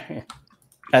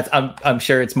 I'm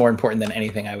sure it's more important than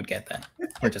anything I would get then.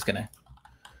 We're just gonna.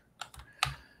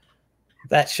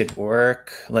 That should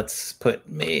work. Let's put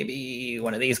maybe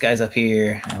one of these guys up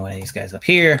here and one of these guys up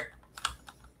here.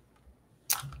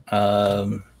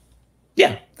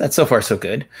 Yeah, that's so far so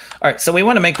good. All right, so we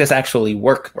want to make this actually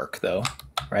work though,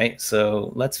 right?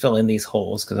 So let's fill in these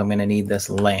holes because I'm going to need this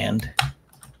land.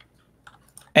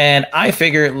 And I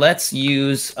figure let's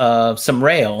use some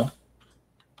rail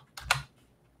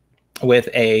with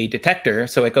a detector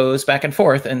so it goes back and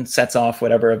forth and sets off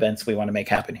whatever events we want to make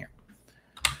happen here,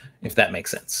 if that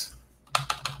makes sense.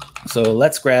 So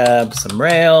let's grab some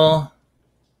rail.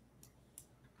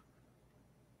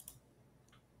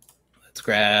 Let's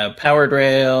grab powered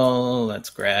rail. Let's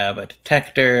grab a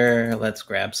detector. Let's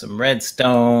grab some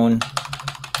redstone.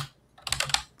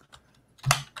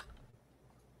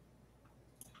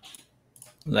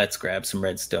 Let's grab some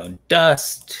redstone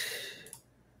dust.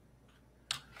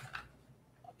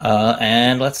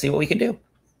 And let's see what we can do.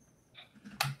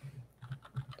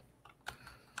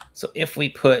 So if we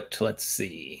put, let's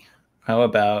see, how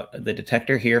about the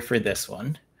detector here for this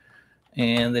one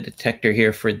and the detector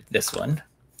here for this one?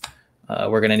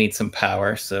 We're going to need some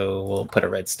power, so we'll put a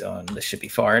redstone. This should be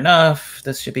far enough.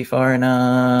 This should be far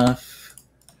enough.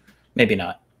 Maybe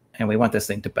not. And we want this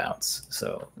thing to bounce.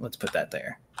 So let's put that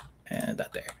there and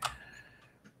that there.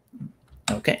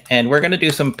 Okay, and we're going to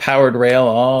do some powered rail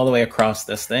all the way across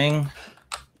this thing.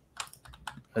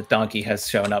 The donkey has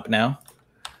shown up now.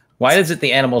 Why is it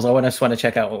the animals? I just want to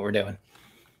check out what we're doing.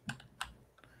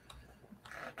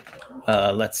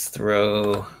 Let's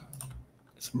throw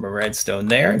some redstone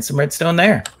there and some redstone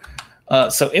there.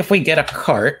 So if we get a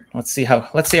cart, let's see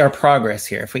our progress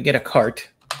here. If we get a cart,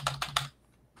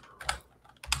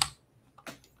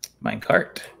 mine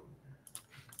cart.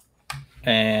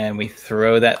 And we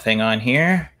throw that thing on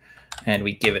here and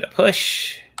we give it a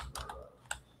push.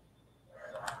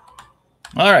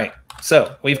 All right,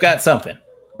 so we've got something,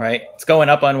 right? It's going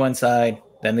up on one side,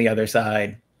 then the other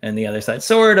side, and the other side.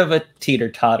 Sort of a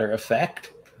teeter-totter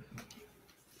effect.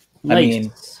 Nice. I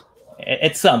mean,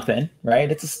 it's something,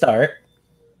 right? It's a start.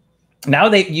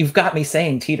 Now you've got me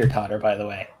saying teeter-totter, by the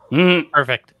way.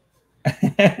 Perfect.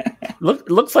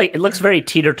 It looks very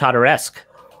teeter-totter-esque.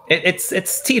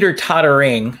 It's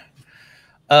teeter-tottering,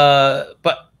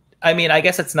 but I mean, I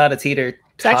guess it's not a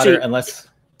teeter-totter unless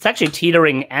it's actually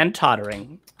teetering and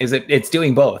tottering. Is it? It's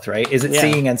doing both, right? Is it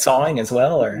seeing and sawing as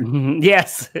well, or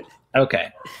yes?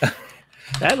 Okay,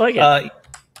 I like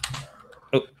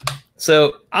it.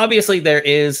 So obviously there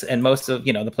is, and most of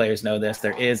the players know this,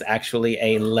 there is actually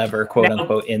a lever, quote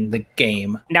unquote, in the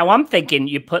game. Now I'm thinking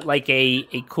you put like a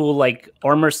cool like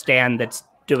armor stand that's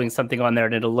doing something on there,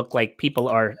 and it'll look like people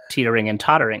are teetering and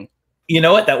tottering. You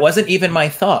know what? That wasn't even my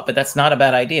thought, but that's not a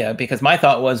bad idea, because my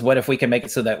thought was, what if we can make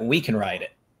it so that we can ride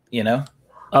it? You know?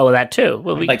 Oh, that too.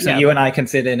 Well, so you and I can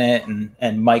sit in it,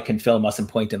 and Mike can film us and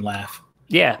point and laugh.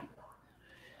 Yeah.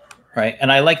 Right,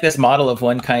 and I like this model of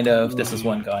one kind of. This is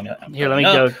one going up. Here, let me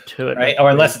go to it. Right, or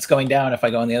unless it's going down, if I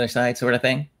go on the other side, sort of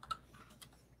thing.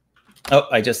 Oh,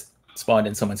 I just spawned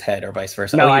in someone's head, or vice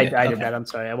versa. No, I did that. I'm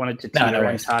sorry. I wanted to teeter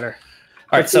and totter.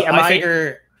 All right, so I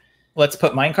figure let's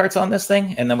put minecarts on this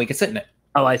thing, and then we can sit in it.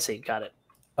 Oh, I see. Got it.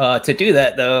 To do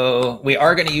that, though, we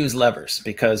are going to use levers,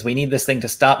 because we need this thing to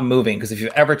stop moving. Because if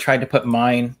you've ever tried to put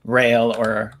mine, rail,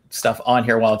 or stuff on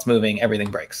here while it's moving, everything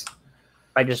breaks.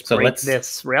 I just break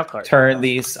this rail cart. Turn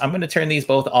these. I'm going to turn these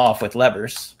both off with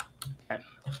levers. Okay.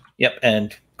 Yep,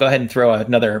 and go ahead and throw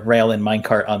another rail in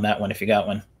minecart on that one if you got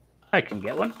one. I can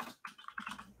get one.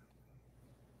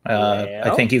 I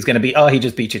think he's going to be. Oh, he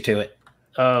just beat you to it.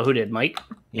 Oh, who did? Mike?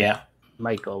 Yeah.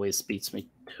 Mike always beats me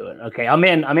to it. Okay, I'm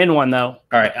in one though.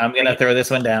 All right, I'm going to throw this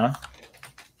one down.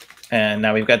 And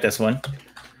now we've got this one.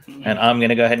 And I'm going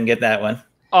to go ahead and get that one.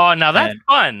 Oh, now that's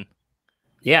fun.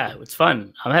 Yeah, it's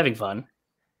fun. I'm having fun.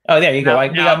 Oh, there you go. We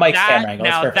got Mike's camera angle.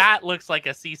 Now that looks like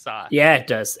a seesaw. Yeah, it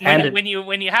does. And when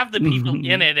you have the people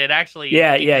in it, it actually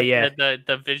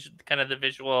the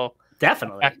visual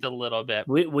definitely effect a little bit.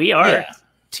 We are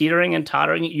teetering and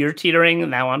tottering. You're teetering,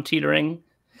 now I'm teetering.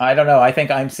 I don't know. I think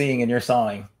I'm seeing and you're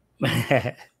sawing.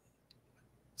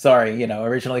 Sorry,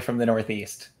 originally from the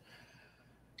Northeast.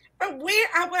 But what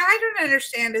I don't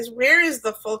understand is, where is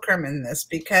the fulcrum in this?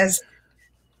 Because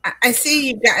I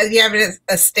see you have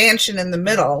a stanchion in the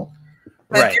middle,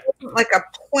 but there isn't like a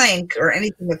plank or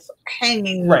anything that's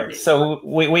hanging. Right. So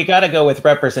we got to go with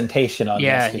representation on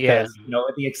this, because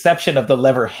with the exception of the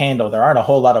lever handle, there aren't a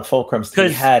whole lot of fulcrums to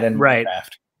be had in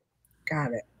Minecraft.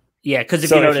 Got it. Yeah, because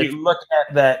if you look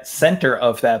at that center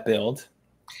of that build,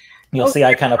 you'll see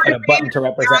I kind of put a button to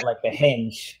represent like the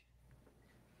hinge.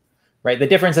 Right. The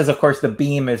difference is, of course, the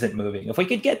beam isn't moving. If we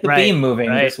could get the beam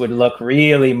moving, this would look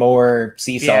really more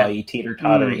seesaw-y,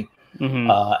 teeter-tottery. And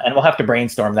we'll have to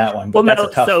brainstorm that one. But that's a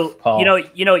tough call.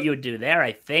 You know what you would do there,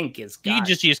 I think, is you could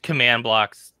just use command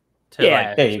blocks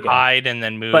to hide and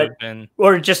then move,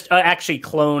 or just actually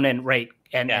clone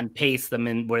and paste them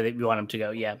in where you want them to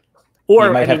go. Yeah. Or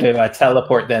you might have to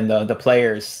teleport then the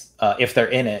players if they're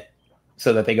in it,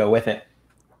 so that they go with it.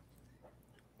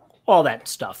 All that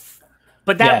stuff.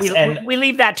 But that we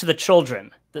leave that to the children.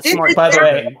 The smart. By the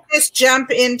way, just jump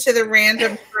into the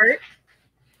random part.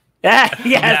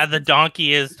 Yeah, the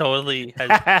donkey has totally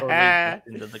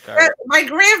into the cart. My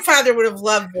grandfather would have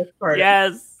loved this part.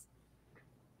 Yes.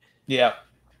 Yeah.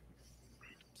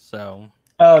 So.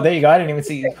 Oh, there you go. I didn't even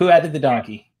see who added the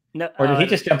donkey. No, or did he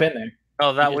just jump in there?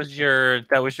 Oh, that was your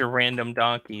random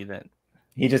donkey that.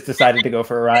 He just decided to go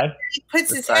for a ride. He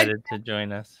puts his head to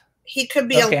join us. He could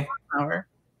be a lawnmower.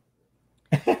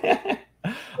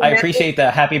 I appreciate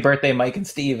the happy birthday, Mike and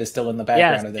Steve is still in the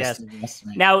background of this. Yes.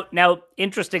 Now,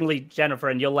 interestingly, Jennifer,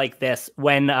 and you'll like this,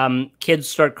 when kids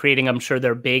start creating, I'm sure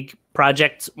they're big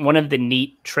projects, one of the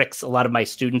neat tricks a lot of my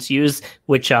students use,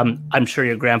 which I'm sure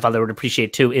your grandfather would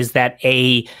appreciate too, is that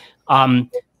a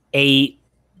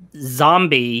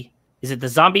zombie, is it the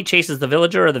zombie chases the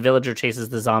villager or the villager chases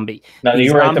the zombie? No,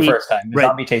 you were right the first time. The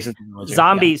zombie chases the villager.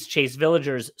 Zombies chase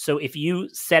villagers. So if you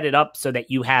set it up so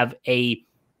that you have a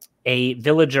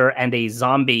villager and a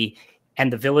zombie,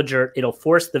 and the villager, it'll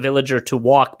force the villager to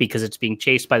walk because it's being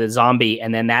chased by the zombie,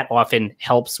 and then that often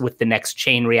helps with the next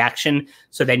chain reaction.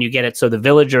 So then you get it. So the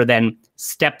villager then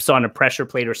steps on a pressure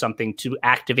plate or something to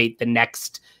activate the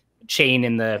next chain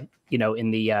in the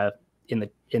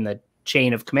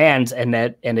chain of commands, and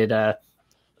it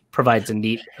provides a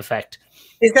neat effect.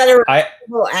 Is that a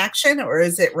repeatable action, or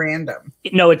is it random?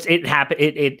 No,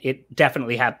 it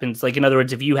definitely happens. Like, in other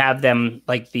words, if you have them,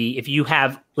 if you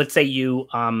have, let's say you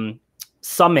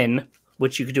summon,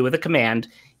 which you could do with a command,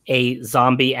 a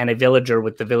zombie and a villager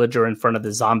with the villager in front of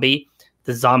the zombie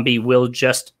will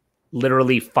just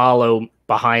literally follow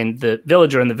behind the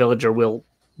villager, and the villager will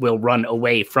run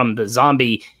away from the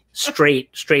zombie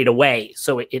straight away.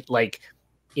 So it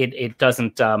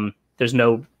doesn't there's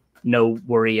no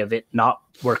worry of it not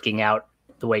working out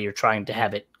the way you're trying to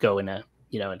have it go in a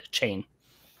chain.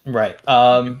 Right.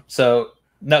 So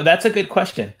no, that's a good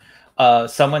question.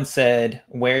 Someone said,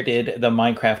 where did the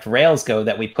Minecraft rails go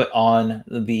that we put on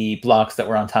the blocks that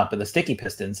were on top of the sticky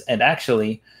pistons? And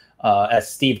actually,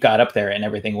 as Steve got up there and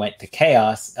everything went to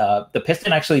chaos, the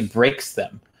piston actually breaks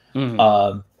them.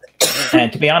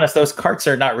 And to be honest, those carts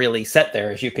are not really set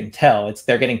there, as you can tell.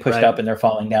 They're getting pushed up and they're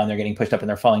falling down. They're getting pushed up and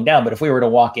they're falling down. But if we were to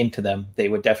walk into them, they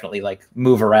would definitely like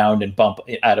move around and bump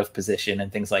out of position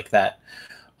and things like that.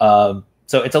 So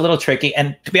it's a little tricky.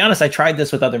 And to be honest, I tried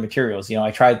this with other materials. You know,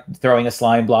 I tried throwing a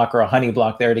slime block or a honey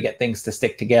block there to get things to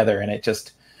stick together, and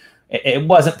it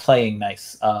wasn't playing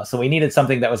nice. So we needed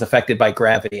something that was affected by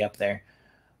gravity up there.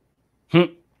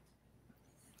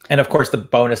 And of course, the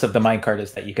bonus of the minecart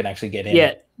is that you can actually get in.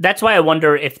 Yeah, that's why I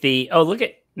wonder if look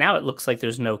at now. It looks like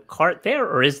there's no cart there,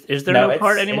 or is there no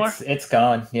cart anymore? It's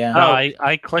gone. Yeah. Oh,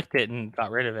 I clicked it and got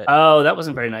rid of it. Oh, that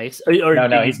wasn't very nice.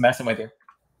 No, he's messing with you.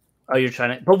 Oh, you're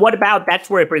trying to. But what about? That's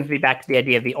where it brings me back to the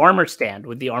idea of the armor stand.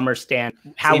 With the armor stand,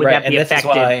 how would that be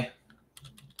affected?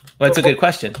 Well, it's a good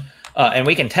question, and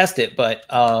we can test it. But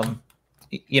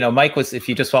you know, if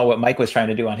you just saw what Mike was trying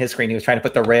to do on his screen, he was trying to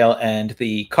put the rail and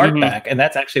the cart back, and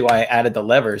that's actually why I added the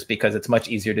levers, because it's much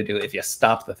easier to do if you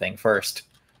stop the thing first.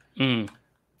 If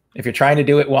you're trying to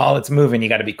do it while it's moving, you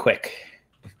got to be quick.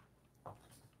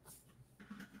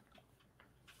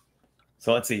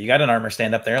 So let's see. You got an armor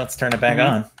stand up there. Let's turn it back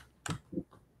on.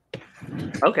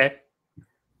 Okay.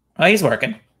 Oh, he's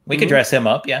working. We could dress him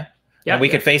up, yeah. And we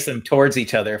could face them towards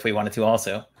each other if we wanted to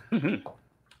also.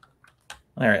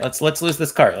 All right, let's lose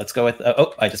this cart. Let's go with...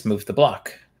 oh, I just moved the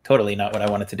block. Totally not what I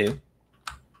wanted to do.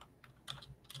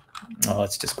 Oh,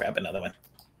 let's just grab another one.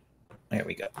 There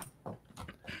we go.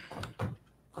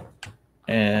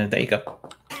 And there you go.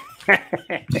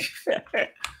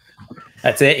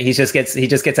 That's it. He just gets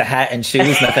a hat and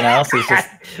shoes, nothing else. He's just...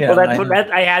 well,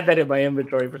 I had that in my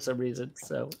inventory for some reason,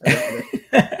 so...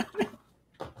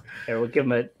 Here, we'll give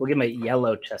him a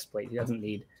yellow chest plate. He doesn't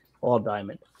need all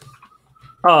diamond.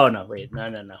 Oh no! Wait, no.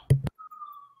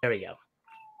 There we go.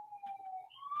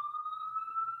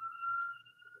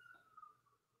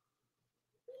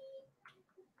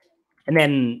 And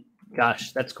then,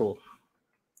 gosh, that's cool. All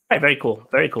right, very cool.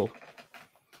 Very cool.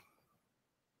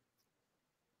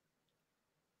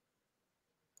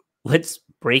 Let's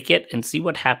break it and see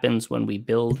what happens when we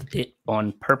build it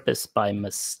on purpose by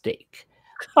mistake.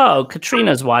 Oh,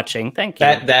 Katrina's watching. Thank you.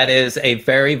 That is a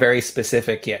very, very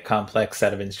specific yet complex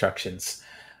set of instructions.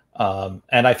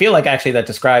 And I feel like actually that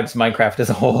describes Minecraft as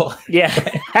a whole. Yeah.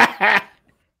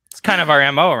 It's kind of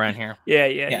our MO around here.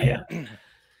 Yeah.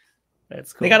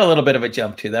 That's cool. They got a little bit of a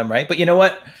jump to them, right? But you know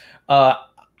what?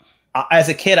 As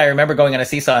a kid, I remember going on a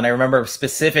seesaw, and I remember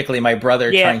specifically my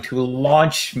brother trying to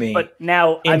launch me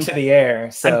into the air.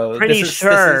 So I'm pretty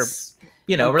sure... This is,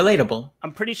 you know, relatable.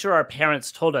 I'm pretty sure our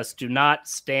parents told us do not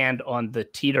stand on the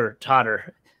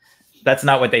teeter-totter. That's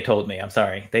not what they told me. I'm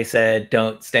sorry. They said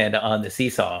don't stand on the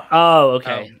seesaw. Oh,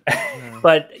 okay.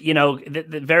 But you know,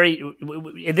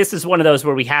 this is one of those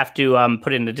where we have to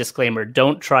put in a disclaimer: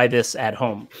 don't try this at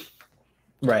home.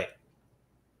 Right.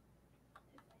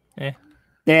 I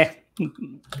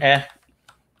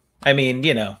mean,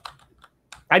 you know.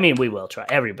 I mean, we will try.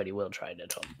 Everybody will try it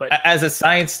at home. But as a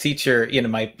science teacher,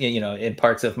 in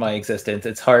parts of my existence,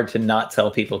 it's hard to not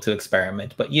tell people to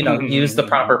experiment. But use the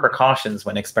proper precautions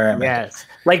when experimenting. Yes,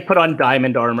 like put on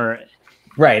diamond armor.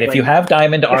 Right. If you have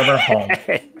diamond armor home,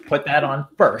 put that on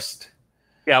first.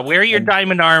 Yeah, wear your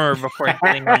diamond armor before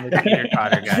getting on the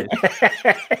teeter-totter, guys.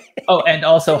 Oh, and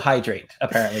also hydrate.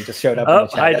 Apparently, just showed up in the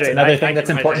chat. Hydrate. That's another thing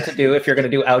that's important to do if you're going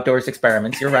to do outdoors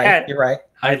experiments. You're right. You're right.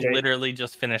 I literally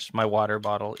just finished my water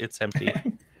bottle. It's empty.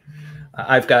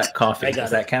 I've got coffee.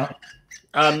 Does that count?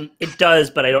 It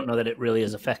does, but I don't know that it really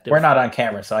is effective. We're not on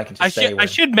camera, so I can just say. I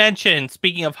should mention,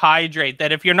 speaking of hydrate,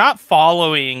 that if you're not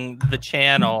following the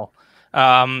channel,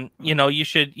 you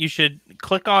should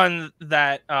click on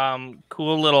that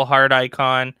cool little heart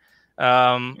icon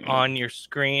on your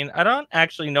screen. I don't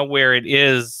actually know where it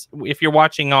is. If you're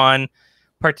watching on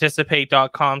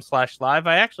participate.com/live,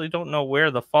 I actually don't know where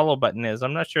the follow button is.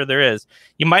 I'm not sure there is.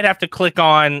 You might have to click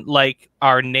on like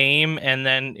our name, and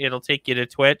then it'll take you to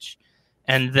Twitch.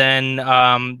 And then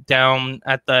down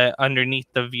at the underneath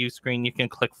the view screen, you can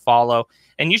click follow,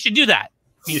 and you should do that.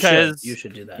 Because you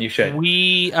should do that. You should.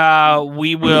 We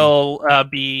will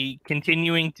be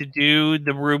continuing to do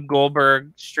the Rube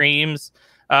Goldberg streams.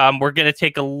 We're going to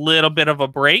take a little bit of a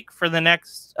break for the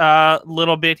next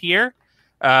little bit here.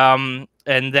 And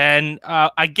then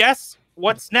I guess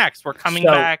what's next? We're coming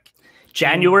back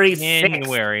January 6th.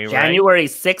 Right? January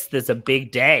 6th is a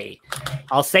big day.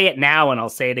 I'll say it now and I'll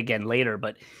say it again later,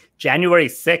 but January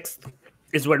 6th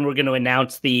is when we're going to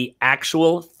announce the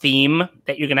actual theme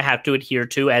that you're going to have to adhere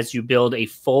to as you build a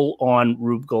full-on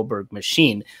Rube Goldberg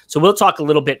machine. So we'll talk a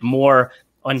little bit more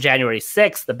on January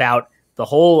 6th about the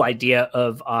whole idea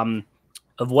of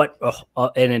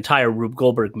an entire Rube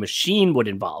Goldberg machine would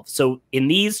involve. So in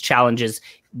these challenges,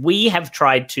 we have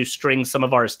tried to string some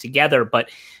of ours together, but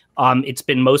it's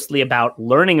been mostly about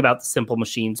learning about the simple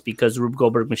machines, because Rube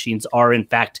Goldberg machines are in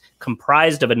fact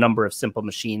comprised of a number of simple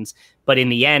machines. But in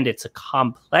the end, it's a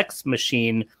complex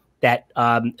machine that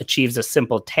achieves a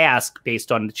simple task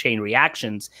based on the chain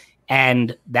reactions.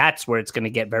 And that's where it's going to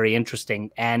get very interesting.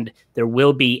 And there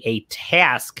will be a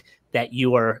task that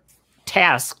you are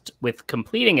tasked with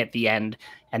completing at the end.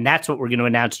 And that's what we're going to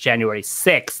announce January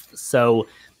 6th. So,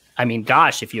 I mean,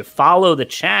 gosh, if you follow the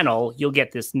channel, you'll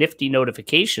get this nifty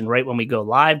notification right when we go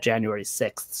live January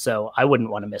 6th. So I wouldn't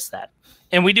want to miss that.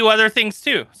 And we do other things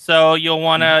too. So you'll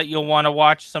wanna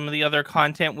watch some of the other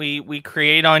content we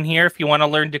create on here. If you want to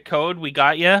learn to code, we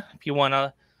got you. If you want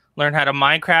to learn how to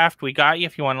Minecraft, we got you.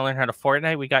 If you want to learn how to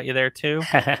Fortnite, we got you there too.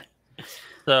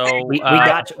 So we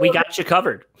got you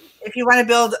covered. If you want to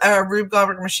build a Rube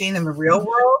Goldberg machine in the real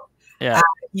world,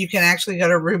 you can actually go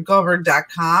to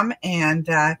rubegoldberg.com and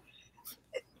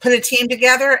put a team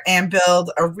together and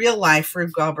build a real life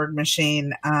Rube Goldberg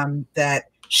machine that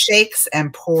shakes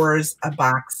and pours a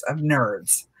box of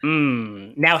nerds.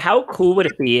 Now, how cool would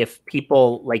it be if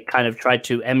people like kind of tried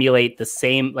to emulate the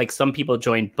same, like some people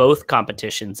join both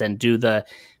competitions and do the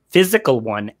physical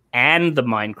one and the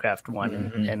Minecraft one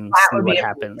and see what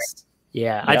happens.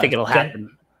 Yeah, I think it'll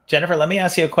happen. Jennifer, let me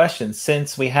ask you a question.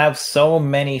 Since we have so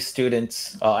many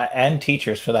students and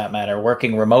teachers, for that matter,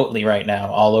 working remotely right now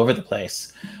all over the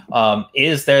place,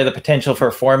 is there the potential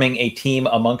for forming a team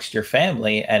amongst your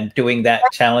family and doing that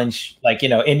challenge, like,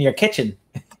 in your kitchen?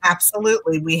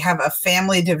 Absolutely. We have a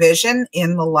family division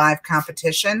in the live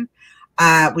competition.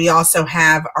 We also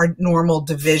have our normal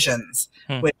divisions,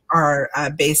 which are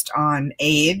based on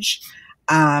age.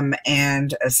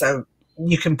 And so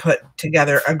you can put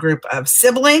together a group of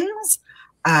siblings,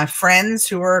 friends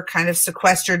who are kind of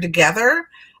sequestered together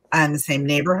in the same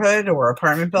neighborhood or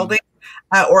apartment building,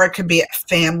 or it could be a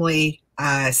family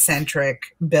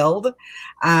centric build,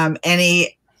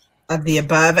 any of the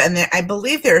above. And I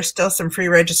believe there are still some free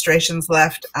registrations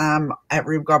left at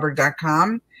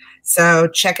rubegoldberg.com. So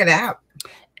check it out.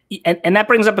 And that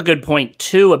brings up a good point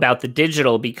too about the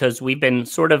digital, because we've been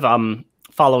sort of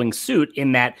following suit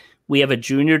in that we have a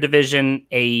junior division,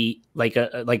 like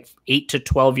 8 to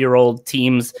 12-year-old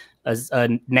teams,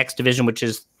 a next division, which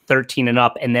is 13 and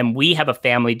up. And then we have a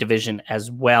family division as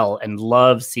well, and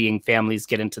love seeing families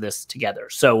get into this together.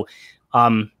 So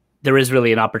there is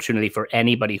really an opportunity for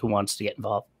anybody who wants to get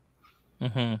involved.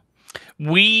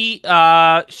 We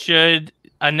should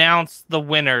announce the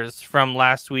winners from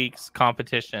last week's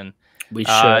competition. We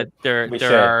should. There should.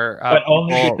 are, but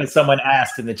only because someone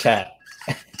asked in the chat.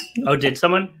 Oh, did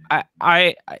someone?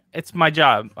 I it's my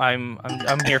job. I'm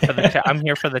here for the chat. I'm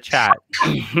here for the chat.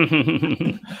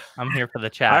 I'm here for the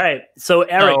chat. All right. So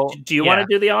Eric, do you want to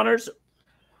do the honors?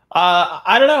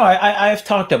 I don't know. I've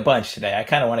talked a bunch today. I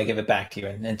kind of want to give it back to you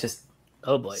and just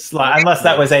oh boy. Unless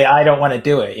that was I don't want to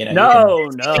do it. No.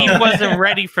 He wasn't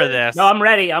ready for this. No, I'm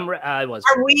ready. I was.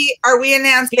 Are we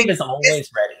announcing? Steve is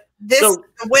always ready. The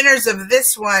winners of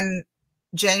this one,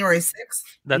 January 6th.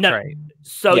 That's right.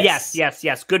 So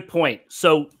yes. Good point.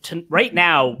 So right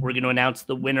now we're going to announce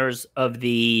the winners of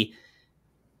the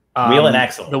wheel and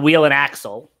axle. The wheel and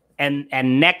axle, and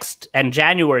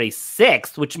January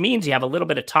 6th, which means you have a little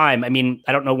bit of time. I mean,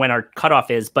 I don't know when our cutoff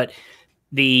is, but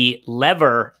the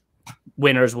lever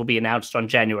winners will be announced on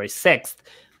January 6th.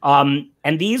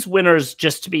 And these winners,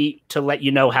 just to let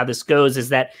you know how this goes, is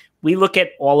that we look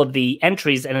at all of the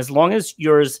entries, and as long as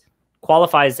yours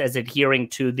qualifies as adhering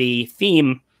to the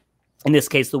theme, in this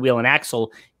case, the wheel and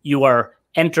axle, you are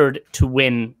entered to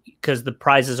win because the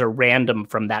prizes are random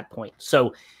from that point.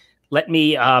 So let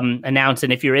me announce,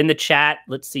 and if you're in the chat,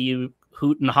 let's see you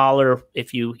hoot and holler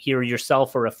if you hear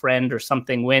yourself or a friend or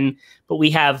something win. But we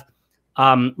have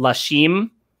Lashim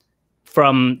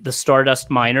from the Stardust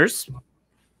Miners.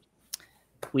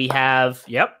 We have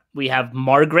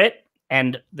Margaret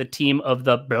and the team of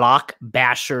the Block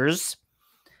Bashers.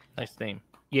 Nice name.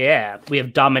 Yeah, we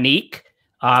have Dominique,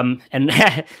 and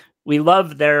we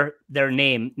love their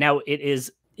name. Now it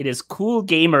is Cool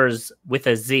Gamers with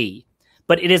a Z,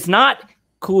 but it is not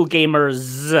Cool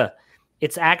Gamers.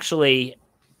 It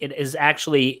is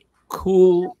actually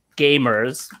Cool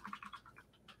Gamers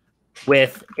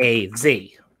with a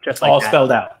Z, just like all that.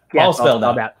 Spelled out. Yeah, all spelled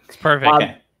out. Perfect.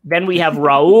 Okay. Then we have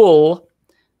Raul,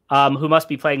 who must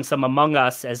be playing some Among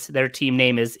Us, as their team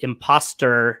name is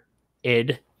Imposter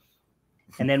Id.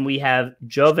 And then we have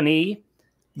Giovanni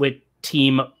with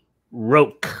Team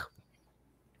Roke.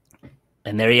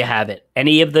 And there you have it.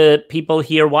 Any of the people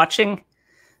here watching,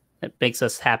 It makes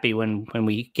us happy when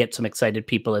we get some excited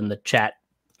people in the chat.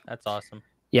 That's awesome.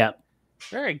 Yeah.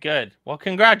 Very good. Well,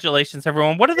 congratulations,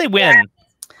 everyone. What do they win?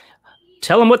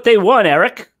 Tell them what they won,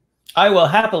 Eric. I will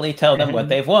happily tell them what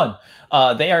they've won.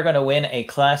 They are going to win a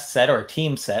class set or a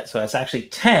team set. So it's actually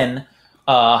 10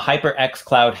 HyperX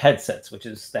Cloud headsets, which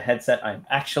is the headset I'm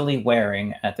actually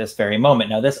wearing at this very moment.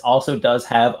 Now, this also does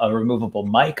have a removable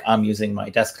mic. I'm using my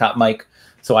desktop mic,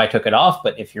 so I took it off.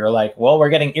 But if you're like, well, we're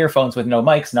getting earphones with no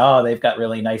mics, no, they've got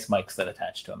really nice mics that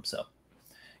attach to them. So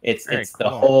it's Very the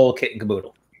whole kit and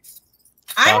caboodle.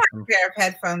 I want a pair of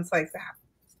headphones like that.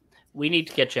 We need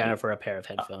to get Jennifer a pair of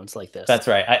headphones like this. That's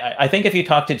right. I think if you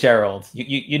talk to Gerald,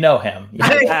 you know him.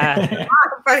 That's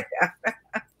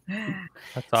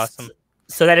awesome.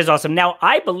 So that is awesome. Now,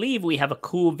 I believe we have a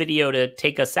cool video to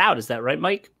take us out. Is that right,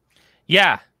 Mike?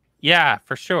 Yeah,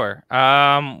 for sure.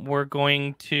 We're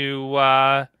going to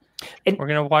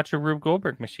watch a Rube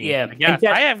Goldberg machine. Yeah,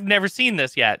 I have never seen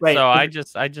this yet, right. So I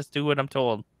just do what I'm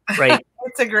told. Right.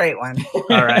 It's a great one.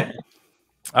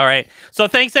 All right. So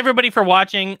thanks everybody for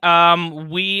watching.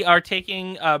 We are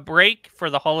taking a break for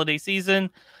the holiday season,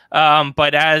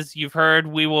 but as you've heard,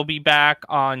 we will be back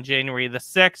on January the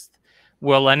 6th.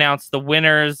 We'll announce the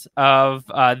winners of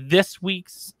this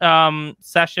week's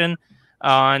session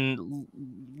on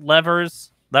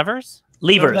levers.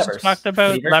 Talked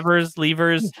about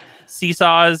levers,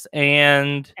 seesaws,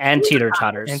 and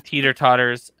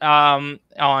teeter-totters on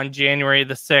January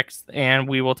the 6th, and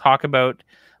we will talk about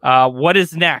what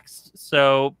is next.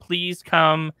 So please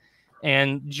come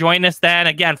and join us then.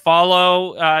 Again,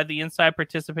 follow the Inside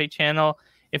Participate channel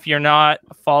if you're not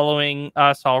following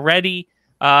us already,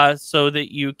 so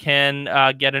that you can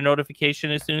get a notification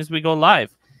as soon as we go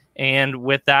live. And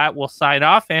with that, we'll sign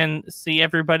off and see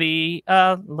everybody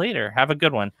later. Have a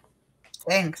good one.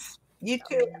 Thanks. You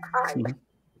too. Bye.